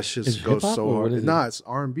 Dude, that shit Is it goes hip-hop so or hard. what is it? Nah, it's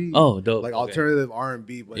R&B. Oh, dope. Like Okay. alternative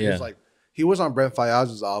R&B, but Yeah. he's like he was on Brent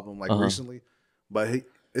Faiyaz's album like Uh-huh. recently, but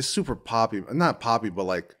it's super poppy. Not poppy, but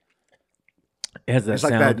like It has that it's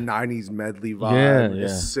like sound. that 90s medley vibe. Yeah,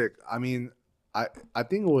 It's yeah. sick. I mean, I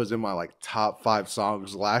think it was in my like top 5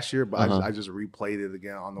 songs last year, but I just replayed it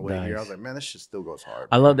again on the way here. I was Nice. like, man, this shit still goes hard.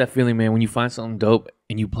 I love that feeling, man, when you find something dope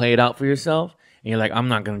and you play it out for yourself and you're like, I'm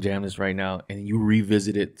not going to jam this right now. And you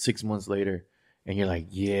revisit it 6 months later and you're like,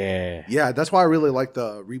 yeah. Yeah, that's why I really like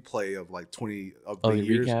the replay of like 20 of the Oh, the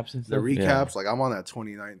years. recaps and The stuff? recaps, like I'm on that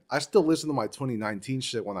 29. I still listen to my 2019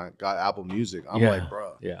 shit when I got Apple Music. I'm Yeah. like,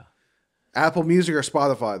 bro, Yeah. Apple Music or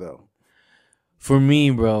Spotify though? For me,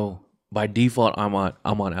 bro, by default, I'm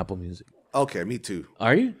on Apple Music. Okay, me too.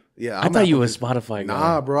 Are you? Yeah, I I'm thought you Apple were a Music. Spotify guy.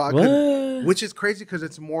 Nah, bro, I What? could, which is crazy because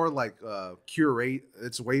it's more like curate.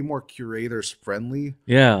 It's way more curators friendly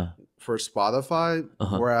Yeah. for Spotify,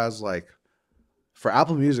 Uh-huh. whereas like for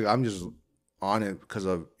Apple Music, I'm just on it because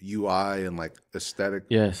of UI and like aesthetic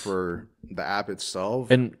Yes. for the app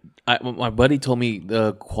itself. And my buddy told me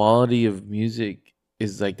the quality of music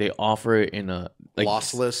is like they offer it in a like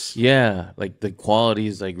Lossless. Yeah, like the quality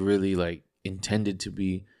is like really like intended to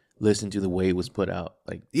be listened to the way it was put out.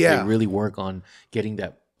 Like Yeah. they really work on getting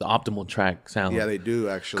the optimal track sound. Yeah, they do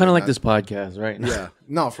actually. Kind of like Not- this podcast, right? Yeah,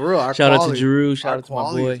 no, for real. Our Shout out to quality- Giroux. Shout our out to my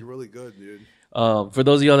quality boy. is really good, dude. For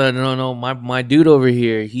those of y'all that don't know, my dude over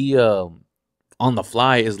here, he on the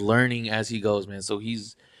fly is learning as he goes, man. So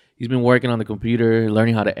he's been working on the computer,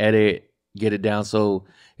 learning how to edit, get it down. So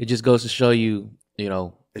it just goes to show you,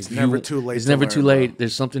 It's if never you- too late. It's to never learn, too bro. late.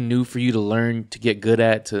 There's something new for you to learn, to get good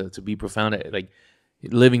at, to be profound at, like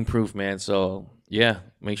living proof, man. So yeah,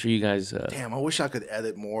 make sure you guys. Damn, I wish I could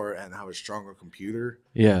edit more and have a stronger computer.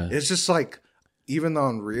 Yeah, It's just like, even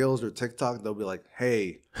on Reels or TikTok, they'll be like,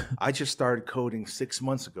 "Hey, I just started coding 6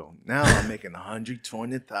 months ago. Now I'm making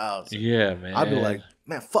 120,000." yeah, man. I'd be like,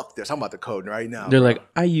 "Man, fuck this! I'm about to code right now." They're bro." like,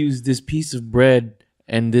 I used this piece of bread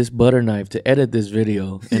and this butter knife to edit this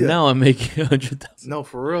video, and Yeah. now I'm making 100,000. "No,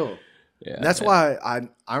 for real." Yeah, And that's man. why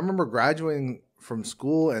I remember graduating from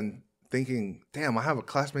school and thinking, "Damn, I have a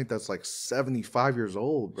classmate that's like 75 years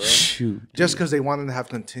old, bro." Shoot, Just because they wanted to have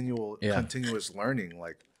continuous learning,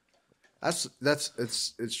 like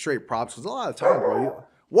it's straight props. Because a lot of times,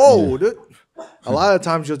 bro, dude, a lot of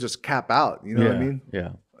times you'll just cap out. You know what I mean? Yeah,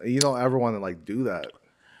 You don't ever want to like do that.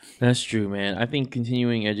 that's true, man. I think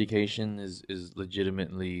continuing education is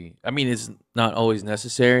legitimately. I mean, it's not always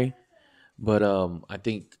necessary, but I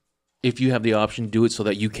think if you have the option, do it so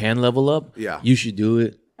that you can level up. Yeah. You should do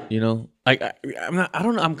it. Like I'm not. I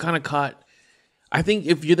don't know. I'm kind of caught. I think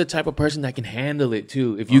if you're the type of person that can handle it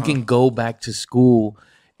too, if you can go back to school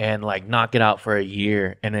and like knock it out for a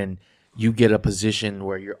year, and then you get a position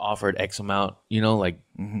where you're offered X amount,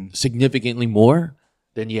 significantly more,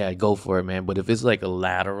 then yeah, go for it, man. But if it's like a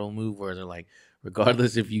lateral move where they're like,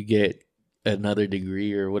 regardless if you get another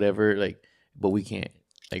degree or whatever, like, but we can't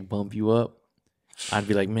like bump you up, I'd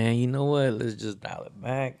be like, man, you know what? Let's just dial it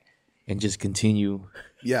back and just continue.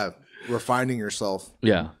 Yeah, refining yourself.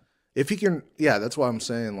 Yeah. If you can, yeah, that's what I'm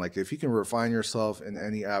saying. Like, if you can refine yourself in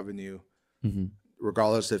any avenue,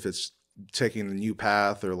 regardless if it's taking a new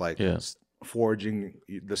path or like forging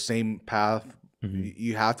the same path,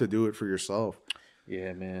 you have to do it for yourself.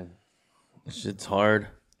 Yeah, man. This shit's hard.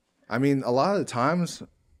 I mean, a lot of the times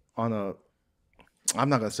on a, I'm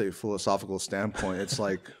not going to say philosophical standpoint, it's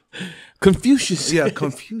like Confucius. Yeah,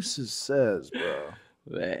 Confucius says, bro,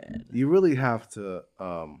 Man. you really have to,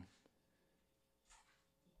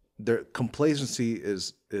 complacency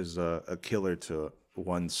is a killer to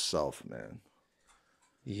oneself, man.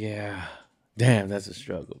 Yeah. Damn, that's a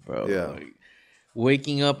struggle, bro. Yeah. Like,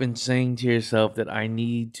 waking up and saying to yourself that I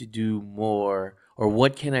need to do more, or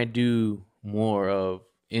what can I do more of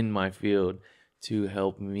in my field to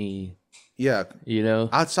help me? Yeah. You know?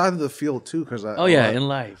 Outside of the field too, because in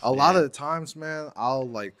life. A lot of the times, man, I'll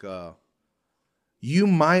like you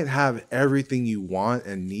might have everything you want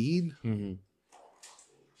and need,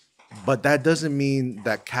 but that doesn't mean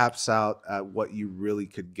that caps out at what you really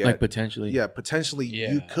could get. Like potentially. Yeah, potentially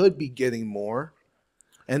you could be getting more.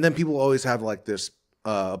 And then people always have like this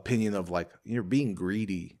opinion of like, you're being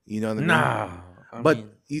greedy. You know what I mean? Nah. But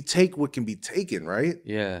you take what can be taken, right?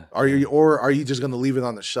 Yeah. Are you just gonna leave it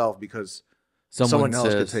on the shelf because someone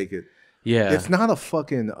else could take it? Yeah. It's not a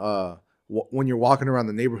fucking when you're walking around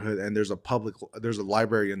the neighborhood and there's a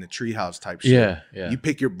library in the treehouse type shit. Yeah, yeah. You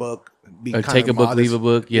pick your book, take a book, leave a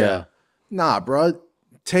book. Yeah. Nah, bro.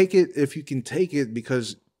 Take it if you can take it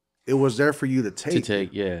because it was there for you to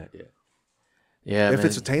take. Yeah. Yeah. If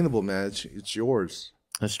it's attainable, man, it's yours.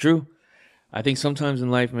 That's true. I think sometimes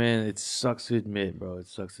in life, man, it sucks to admit, bro. It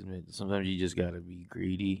sucks to admit. Sometimes you just gotta be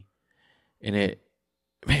greedy, and I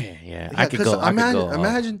could go.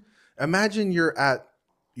 Imagine you're at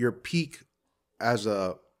your peak as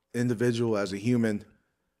a individual, as a human,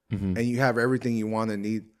 and you have everything you want and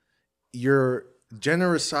need. Your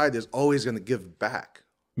generous side is always going to give back.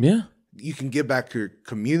 Yeah, you can give back to your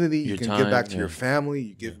community. You can give back to your family.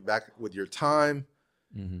 You give back with your time.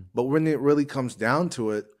 But when it really comes down to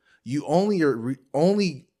it, you only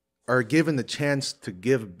are given the chance to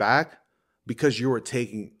give back because you were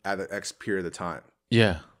taking at an X period of time.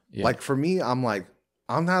 Yeah. Like for me, I'm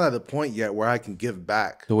not at a point yet where I can give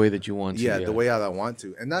back the way that you want to. Yeah, the way that I want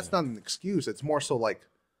to. And that's not an excuse. It's more so like,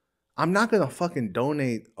 I'm not going to fucking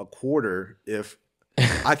donate a quarter if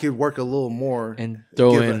I could work a little more and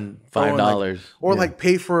throw in $5 like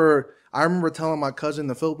pay for. I remember telling my cousin in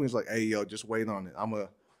the Philippines, like, "Hey, yo, just wait on it. I'm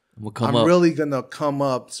really gonna come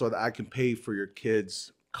up so that I can pay for your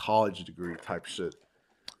kid's college degree type shit."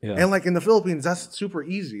 Yeah. And like in the Philippines, that's super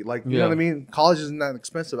easy. Like you know what I mean. College isn't that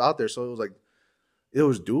expensive out there, so it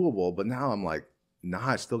was doable. But now I'm like, nah,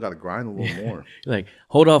 I still got to grind a little more. Like,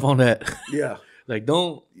 hold off on that. Yeah. Like,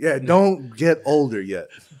 don't get older yet.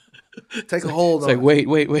 Take a hold. It's like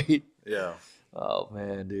wait. Yeah. Oh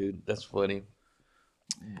man, dude, that's funny.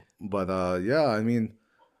 But yeah, I mean,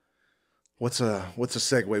 what's a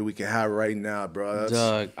segue we can have right now, bro?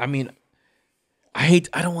 Doug, I mean, I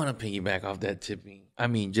don't want to piggyback off that tipping. I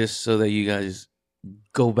mean, just so that you guys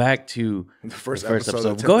go back to the first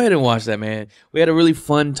episode. Go ahead and watch that, man. We had a really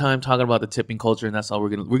fun time talking about the tipping culture, and that's all we're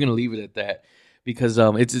gonna leave it at that because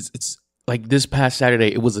it's like this past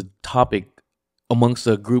Saturday, it was a topic amongst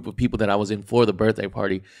a group of people that I was in for the birthday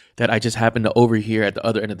party that I just happened to overhear at the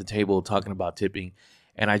other end of the table talking about tipping.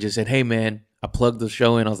 And I just said, hey, man, I plugged the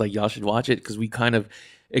show in. I was like, y'all should watch it because we kind of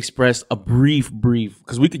expressed a brief,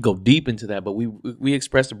 because we could go deep into that, but we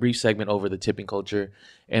expressed a brief segment over the tipping culture.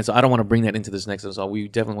 And so I don't want to bring that into this next episode. We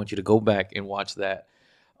definitely want you to go back and watch that.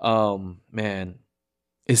 Man,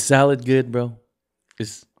 is salad good, bro?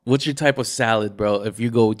 What's your type of salad, bro? If you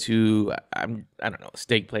go to, I don't know, a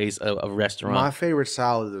steak place, a restaurant. My favorite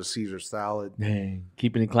salad is Caesar salad. Dang.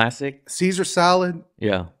 Keeping it classic? Caesar salad.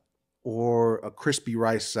 Yeah. Or a crispy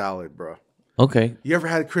rice salad, bro. Okay. You ever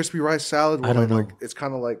had a crispy rice salad? I don't know. It's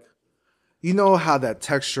kind of like, you know how that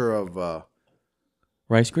texture of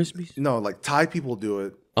Rice Krispies? No, like Thai people do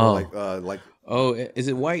it. Oh. Oh, is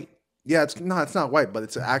it white? Yeah, it's not white, but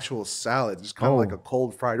it's an actual salad. It's kind of like a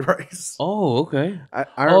cold fried rice. Oh, okay. I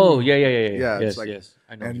remember, yeah. Yeah, yes, like, yes.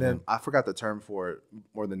 I know. And then I forgot the term for it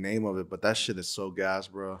or the name of it, but that shit is so gas,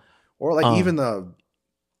 bro. Or like even the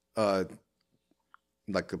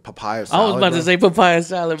like the papaya salad. I was about to say papaya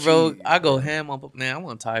salad, bro. Jeez, I go ham on. Man, I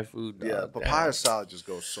want Thai food. Dog. Yeah, papaya salad just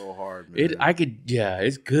goes so hard, man.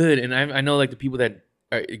 It's good, and I know like the people that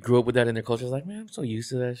grew up with that in their culture is like, man, I'm so used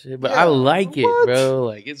to that shit, but I like it, bro.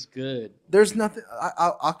 Like it's good. There's nothing.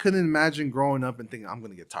 I couldn't imagine growing up and thinking I'm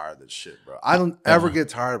gonna get tired of this shit, bro. I don't ever get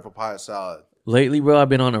tired of papaya salad. Lately, bro, I've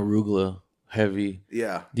been on arugula heavy.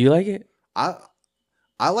 Yeah. Do you like it? I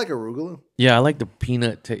I like arugula. Yeah, I like the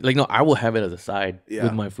peanut taste. Like, no, I will have it as a side Yeah.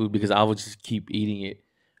 with my food because I will just keep eating it.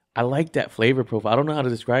 I like that flavor profile. I don't know how to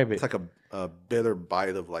describe It's it. like a bitter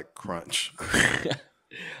bite of like crunch.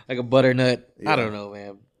 Like a butternut. I Yeah. don't know,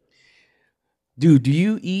 man. Dude, do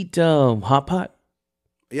you eat hot pot?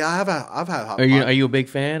 Yeah, I've had hot Are you pot. are you a big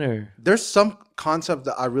fan or There's some concept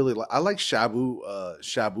that I really like. I like like Sha-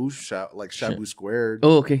 shabu squared.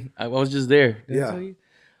 Oh, okay. I was just there. Did I Yeah. tell you?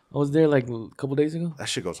 I was there like a couple days ago. That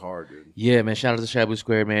shit goes hard, dude. Yeah, man. Shout out to Shabu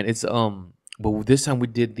Square, man. It's but this time we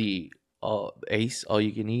did the Ace, all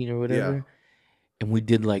you can eat or whatever, Yeah. and we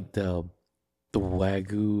did like the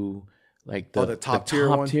Wagyu, like Oh, the top tier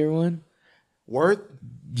one? tier one. Worth?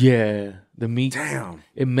 Yeah, the meat. Damn.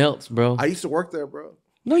 It melts, bro. I used to work there, bro.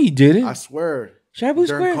 No, you didn't. I swear. Shabu During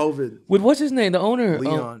Square COVID. with what's his name? The owner,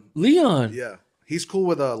 Leon. Leon. Yeah. He's cool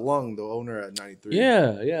with Lung, the owner at 93.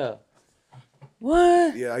 Yeah, yeah.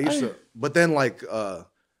 What? Yeah, I used to. But then, like, on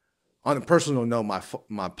a personal note,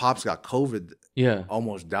 my pops got COVID, Yeah.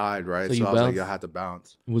 almost died, right? So So, you I was like, bounced? yo, I had to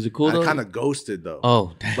bounce. Was it cool I though? kind of ghosted though.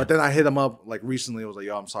 Oh, damn. But then I hit him up like recently. I was like,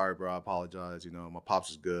 yo, I'm sorry, bro. I apologize. You know, my pops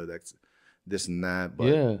is good. That's this and that. But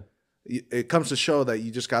yeah. it comes to show that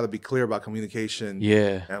you just got to be clear about communication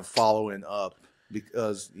Yeah. and following up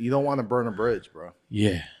because you don't want to burn a bridge, bro.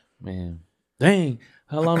 Yeah, man. Dang.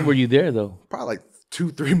 How long were you there though? Probably like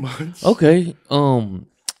 2-3 months. Okay.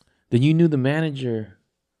 Then you knew the manager.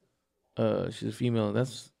 She's a female.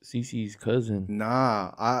 That's Cece's cousin.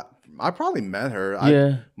 Nah, I probably met her.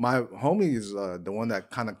 Yeah. My homie is the one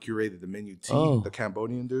that kind of curated the menu tea, Oh. the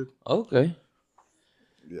Cambodian dude. Okay.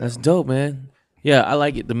 Yeah. That's dope, man. Yeah, I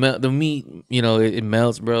like it. The meat, you know, it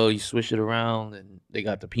melts, bro. You swish it around, and they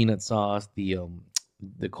got the peanut sauce, the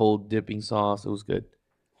cold dipping sauce. It was good.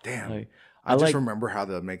 Damn. Like, I just like. remember how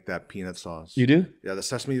to make that peanut sauce. You do? Yeah, the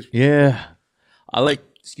sesame. Yeah. I like.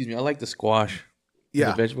 Excuse me. I like the squash.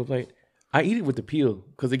 Yeah. The vegetable plate. I eat it with the peel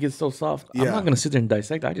because it gets so soft. I'm Yeah. not gonna sit there and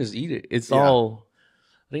dissect. I just eat it. It's Yeah. all.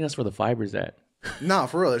 I think that's where the fiber's at. Nah,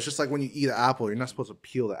 for real. It's just like when you eat an apple, you're not supposed to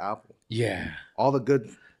peel the apple. Yeah. All the good,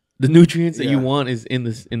 The nutrients that you Yeah. want is in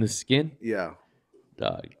the skin. yeah.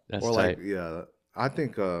 Dog. That's Or tight. like, yeah. I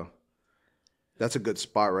think that's a good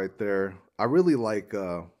spot right there. I really like.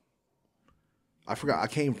 I forgot. I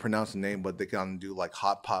can't even pronounce the name, but they can do like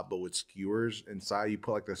hot pot, but with skewers inside. You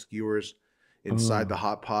put like the skewers inside the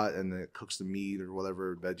hot pot, and then it cooks the meat or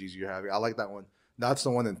whatever veggies you're having. I like that one. That's the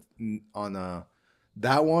one on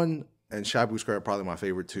that one and Shabu Square are probably my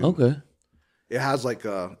favorite too. Okay. It has like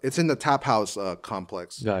it's in the Tap House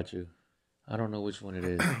complex. Got you. I don't know which one it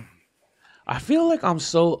is. I feel like I'm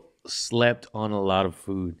so slept on a lot of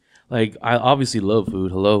food. Like I obviously love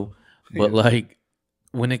food, hello, but like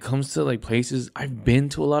when it comes to like places, I've been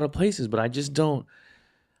to a lot of places, but I just don't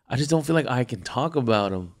feel like I can talk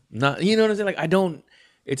about them. Not, you know what I'm saying? Like I don't.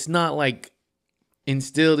 It's not like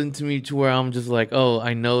instilled into me to where I'm just like, oh,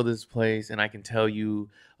 I know this place and I can tell you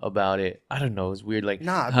about it. I don't know. It's weird, like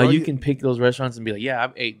Nah, how bro, you can pick those restaurants and be like, yeah,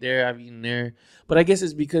 I've ate there, I've eaten there. But I guess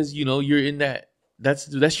it's because you know you're in that.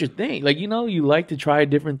 That's your thing. Like you know, you like to try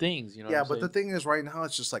different things. You know. Yeah, what I'm but the saying? thing is, right now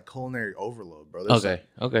it's just like culinary overload, bro. There's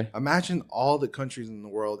Okay. imagine all the countries in the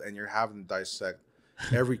world, and you're having to dissect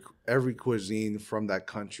every cuisine from that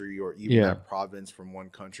country or even Yeah. that province from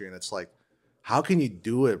one country, and it's like, how can you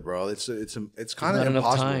do it, bro? It's kind not of enough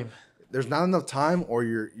impossible. time. There's not enough time, or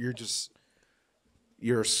you're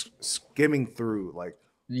skimming through like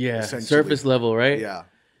Yeah, essentially. surface level, right? Yeah,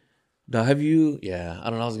 Now, have you? Yeah, I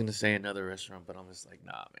don't know. I was gonna say another restaurant, but I'm just like,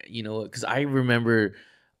 nah, man. You know what? Because I remember,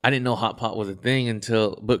 I didn't know hot pot was a thing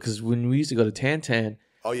because when we used to go to Tan Tan,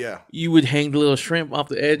 oh yeah, you would hang the little shrimp off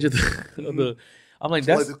the edge of the. I'm like,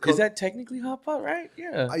 So, that's like, the is that technically hot pot, right?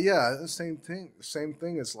 Yeah. yeah, the same thing. Same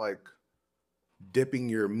thing. It's like dipping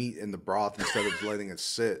your meat in the broth instead of letting it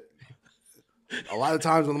sit. A lot of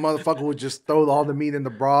times when the motherfucker would just throw all the meat in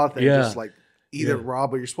the broth and Yeah. just like eat it raw,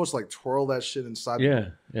 but you're supposed to like twirl that shit inside.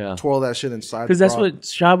 Yeah. Twirl that shit inside. Because the that's broth. what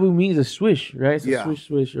shabu means, a swish, right? It's a Yeah.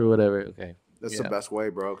 swish or whatever. Okay. That's Yeah. the best way,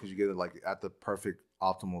 bro, because you get it like at the perfect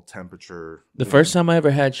optimal temperature. The first time I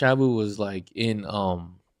ever had shabu was like in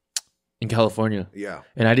California, Yeah.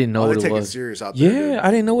 and I didn't know Oh, they what it take it was. serious out there. Yeah, dude.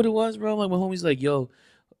 I didn't know what it was, bro. Like my homie's like, yo,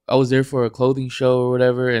 I was there for a clothing show or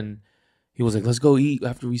whatever, and he was like, let's go eat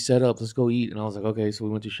after we set up. Let's go eat. And I was like, okay. So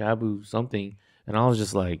we went to Shabu something, and I was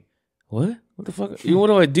just like, what? What the fuck? You know, what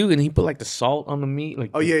do I do? And he put like the salt on the meat,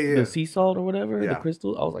 like the sea salt or whatever, the Yeah.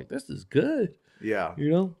 crystal. I was like, this is good. Yeah. You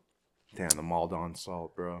know, Damn, the Maldon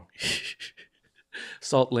salt, bro.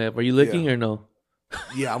 salt lamp. Are you licking or no?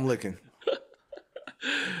 Yeah, I'm licking.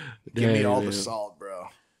 Give me Dang, all man. the salt, bro.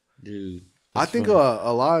 Dude. I that's think funny.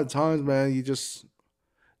 a lot of times, man, you just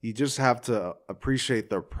you just have to appreciate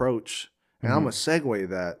the approach. And I'm gonna segue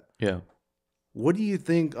that. Yeah. What do you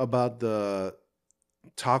think about the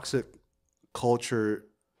toxic culture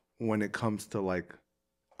when it comes to like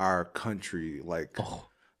our country? Like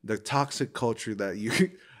the toxic culture that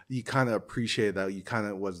you kind of appreciate, that you kind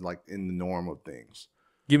of was like in the norm of things.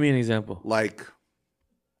 Give me an example. Like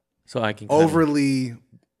so I can overly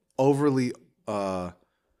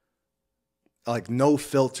like no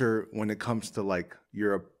filter when it comes to like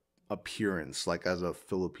your appearance, like as a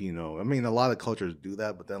Filipino. I mean, a lot of cultures do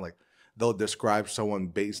that, but then like they'll describe someone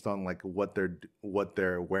based on like what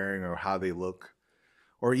they're wearing or how they look,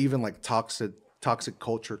 or even like toxic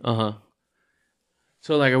culture.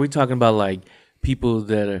 So like, are we talking about like people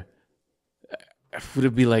that are? Would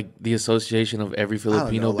it be like the association of every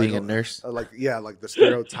Filipino being a nurse? Like like the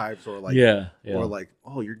stereotypes, or like or like,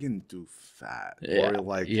 oh, you're getting too fat, or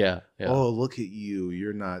like oh, look at you,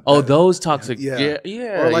 you're not. Oh, those toxic. Yeah.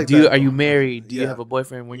 Or like, are you married? Do you have a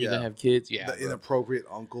boyfriend? When you gonna have kids? Yeah, the inappropriate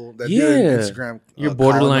uncle. That Instagram. You're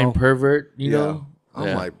borderline pervert. You know.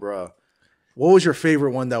 I'm like, bro, what was your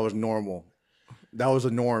favorite one that was normal? That was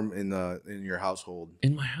a norm in your household.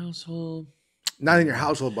 In my household. Not in your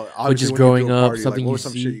household, but obviously just growing up, party, something like, what you was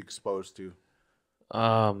some see? shit you exposed to?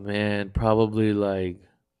 Oh man, probably like,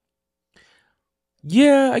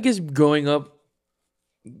 I guess growing up,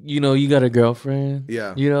 you got a girlfriend.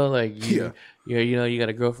 Yeah. Like you got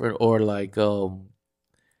a girlfriend, or like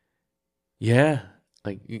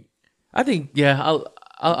like I think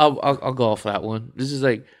I'll go off that one. This is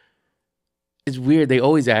like, it's weird. They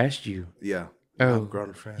always asked you. Yeah. Oh,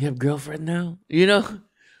 girlfriend. You have a girlfriend now?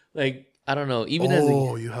 Like, I don't know. Even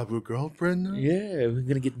you have a girlfriend now? Yeah, we're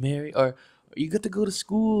gonna get married, or you got to go to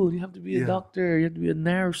school. You have to be a doctor. You have to be a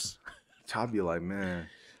nurse. I'd be like, man.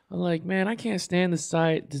 I'm like, man, I can't stand the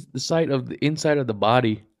sight of the inside of the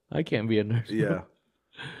body. I can't be a nurse. Yeah.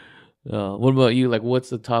 What about you? Like, what's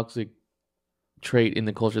the toxic trait in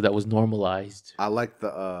the culture that was normalized? I like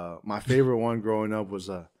my favorite one growing up was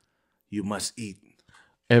you must eat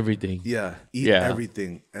everything. Yeah, eat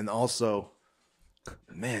everything, and also,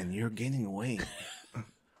 man, you're gaining weight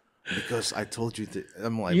because I told you to.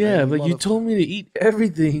 I'm like, yeah, but you told me to eat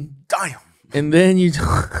everything. Damn. And then you.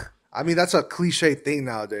 I mean, that's a cliche thing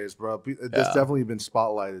nowadays, bro. It's definitely been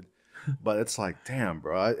spotlighted, but it's like, damn,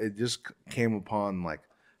 bro. It just came upon like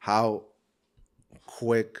how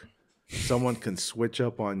quick someone can switch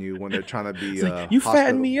up on you when they're trying to be. Like, you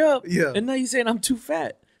fattened me up, and now you're saying I'm too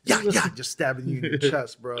fat. Yeah, just stabbing you in your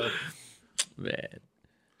chest, bro. Man,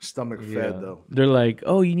 stomach fed though. They're like,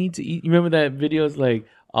 oh, you need to eat. You remember that video? It's like,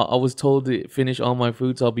 I was told to finish all my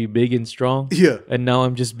fruits. I'll be big and strong. Yeah, and now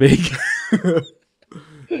I'm just big.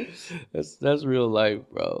 That's real life,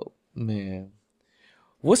 bro. Man,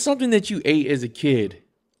 what's something that you ate as a kid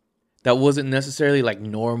that wasn't necessarily like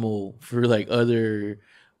normal for like other,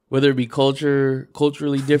 whether it be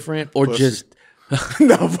culturally different or just.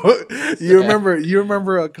 No, but you remember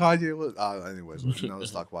Kanye was. Anyways,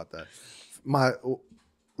 let's talk about that.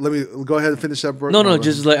 Let me go ahead and finish that. No,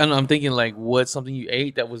 just like I'm thinking, like, what's something you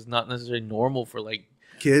ate that was not necessarily normal for like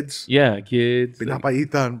kids? Yeah, kids.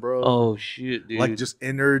 Pinapaitan, bro. Oh shit, dude. Like just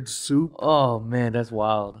innards soup. Oh man, that's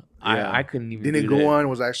wild. Yeah. I couldn't even. Dineguan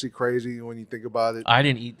was actually crazy when you think about it. I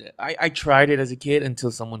didn't eat that. I tried it as a kid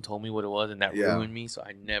until someone told me what it was, and that ruined me. So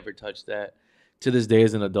I never touched that. To this day,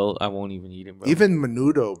 as an adult, I won't even eat it, bro. Even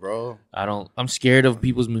menudo, bro. I'm scared of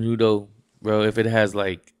people's menudo, bro. If it has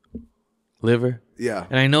like liver. Yeah.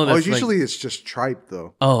 And I know that's usually it's just tripe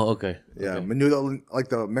though. Oh, okay. Yeah, okay. Menudo, like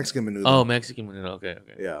the Mexican menudo. Oh, Mexican menudo. Okay.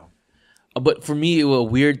 Yeah. But for me, a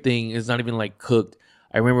weird thing is not even like cooked.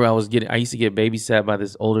 I remember I used to get babysat by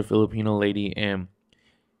this older Filipino lady, and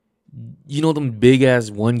you know them big ass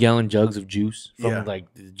 1 gallon jugs of juice from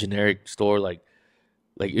like the generic store, like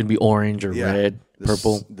it'd be orange or red,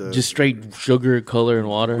 purple, just straight sugar, color, and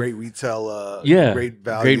water. Great retail, great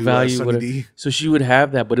value. So she would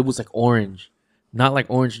have that, but it was like orange, not like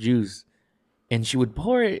orange juice, and she would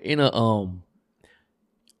pour it in a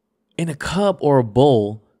cup or a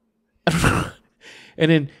bowl, and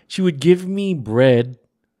then she would give me bread,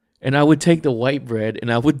 and I would take the white bread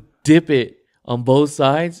and I would dip it on both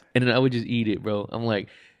sides, and then I would just eat it, bro. I'm like,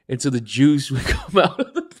 until the juice would come out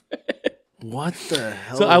of the bread. What the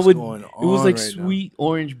hell going on? It was like right sweet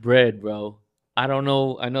orange bread, bro. I don't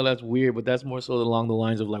know. I know that's weird, but that's more so along the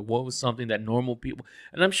lines of like, what was something that normal people,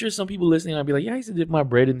 and I'm sure some people listening, I'd be like, yeah, I used to dip my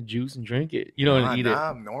bread in the juice and drink it, and eat it.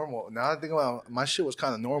 I'm normal. Now I think about my shit was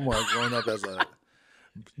kind of normal growing up as a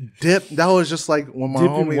dip. That was just like when my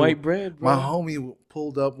homie white bread, bro. My homie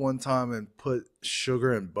pulled up one time and put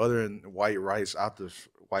sugar and butter and white rice out the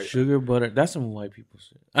white. Sugar butter. That's some white people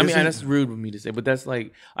shit. I mean, that's rude of me to say, but that's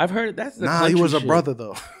like I've heard that's the Nah, he country was a shit. brother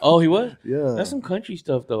though. Oh, he was. Yeah, That's some country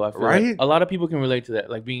stuff though. I feel Right? like a lot of people can relate to that.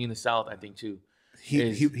 Like being in the South, I think too.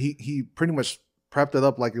 He pretty much prepped it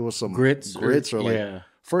up like it was some Grits or like. yeah.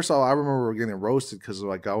 First off, I remember getting roasted because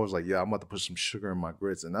like I was like, yeah, I'm about to put some sugar in my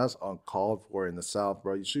grits, and that's uncalled for in the South,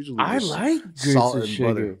 bro. You should usually I like grits salt with and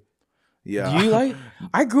sugar. butter. Yeah. Do you like?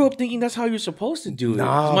 I grew up thinking that's how you're supposed to do it.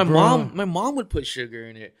 'Cause Nah, bro. my mom would put sugar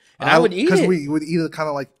in it, and I would eat it. Because we would eat it kind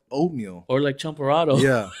of like oatmeal. Or like champorado.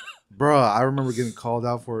 Yeah. Bro, I remember getting called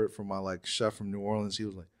out for it from my like chef from New Orleans. He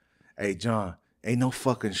was like, hey, John, ain't no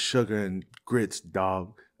fucking sugar in grits,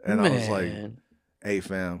 dog. And I was like, hey,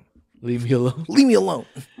 fam. Leave me alone. Leave me alone.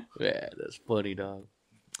 Yeah, that's funny, dog.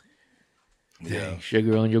 Yeah. Dang,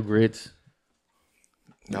 sugar on your grits.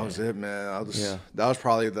 That was it, man. That was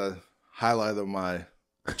probably the highlight of my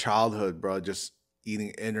childhood, bro. Just eating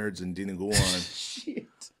innards and dinuguan. Shit.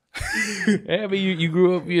 Yeah, I mean, you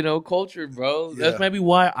grew up, you know, cultured, bro. Yeah. That's maybe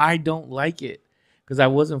why I don't like it, because I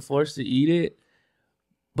wasn't forced to eat it.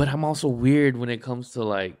 But I'm also weird when it comes to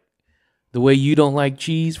like the way you don't like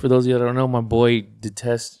cheese. For those of you that don't know, my boy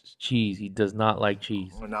detests cheese. He does not like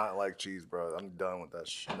cheese. I not like cheese, bro. I'm done with that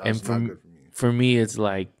shit. And That's not good for me. For me, it's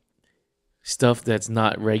like stuff that's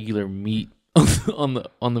not regular meat on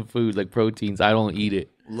the food, like proteins. I don't eat it.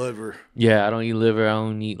 Liver. Yeah, I don't eat liver. I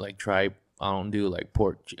don't eat like tripe. I don't do like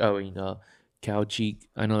pork. Cow cheek.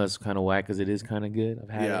 I know that's kind of whack because it is kind of good. I've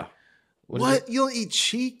had it. What? You don't eat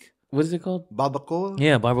cheek? What is it called? Barbacoa?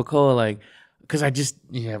 Yeah, barbacoa. Like, because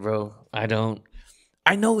bro. I don't.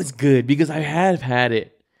 I know it's good because I have had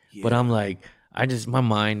it, but I'm like, my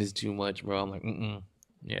mind is too much, bro. I'm like,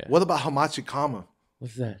 yeah. What about hamachi kama?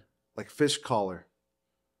 What's that? Like fish collar.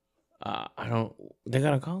 I don't. They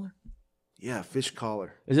got a collar? Yeah, fish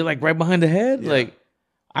collar. Is it like right behind the head? Yeah. Like,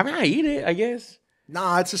 I mean, I eat it, I guess.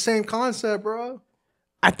 Nah, it's the same concept, bro.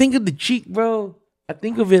 I think of the cheek, bro. I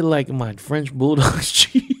think of it like my French bulldog's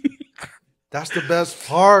cheek. That's the best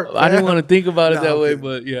part. I didn't want to think about it that way, dude.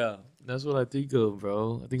 but yeah, that's what I think of,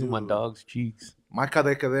 bro. I think of my dog's cheeks. My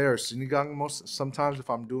kadekade or sinigang sometimes if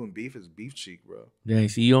I'm doing beef, it's beef cheek, bro. Dang,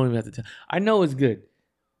 see, you don't even have to tell. I know it's good.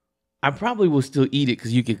 I probably will still eat it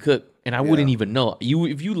because you can cook, and I wouldn't even know.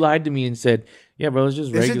 If you lied to me and said, "Yeah, bro, it's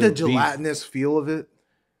just regular." Is it the beef. gelatinous feel of it?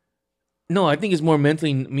 No, I think it's more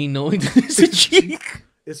mentally me knowing that it's a cheek.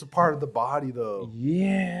 It's a part of the body, though.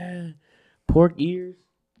 Yeah, pork ears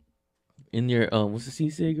in your what's the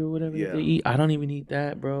sisig or whatever they eat. I don't even eat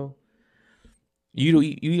that, bro. You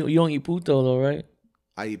don't eat puto though, right?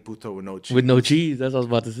 I eat puto with no cheese. With no cheese. That's what I was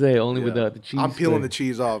about to say. Only with the cheese. I'm peeling the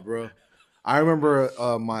cheese off, bro. I remember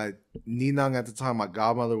my ninang at the time, my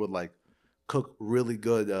godmother would like cook really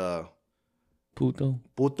good puto,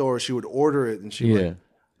 or she would order it and she would like,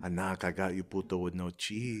 Anak, I got you puto with no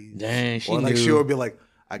cheese. Dang, she would be like,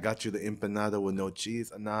 I got you the empanada with no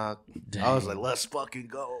cheese. Anak. Dang. I was like, let's fucking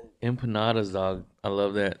go. Empanadas, dog. I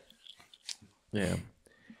love that. Yeah.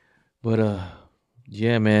 But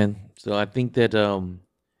yeah, man. So I think that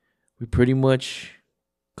we pretty much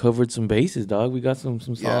covered some bases, dog. We got some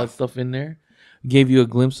solid stuff in there. Gave you a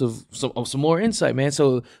glimpse of some more insight, man.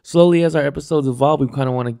 So slowly as our episodes evolve, we kind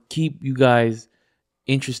of want to keep you guys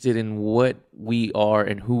interested in what we are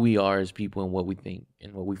and who we are as people and what we think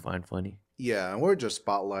and what we find funny. Yeah, and we're just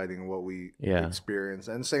spotlighting what we experience.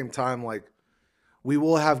 And at the same time, like, we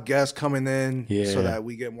will have guests coming in so that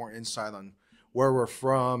we get more insight on where we're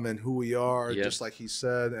from and who we are, just like he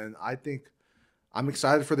said. And I think I'm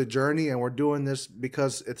excited for the journey, and we're doing this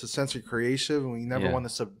because it's a sense of creation, and we never want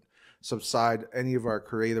to subside any of our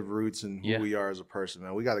creative roots and who we are as a person,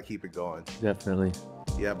 man. We got to keep it going. Definitely.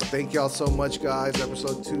 Yeah, but thank y'all so much, guys.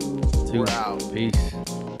 Episode 2. We're out. Peace.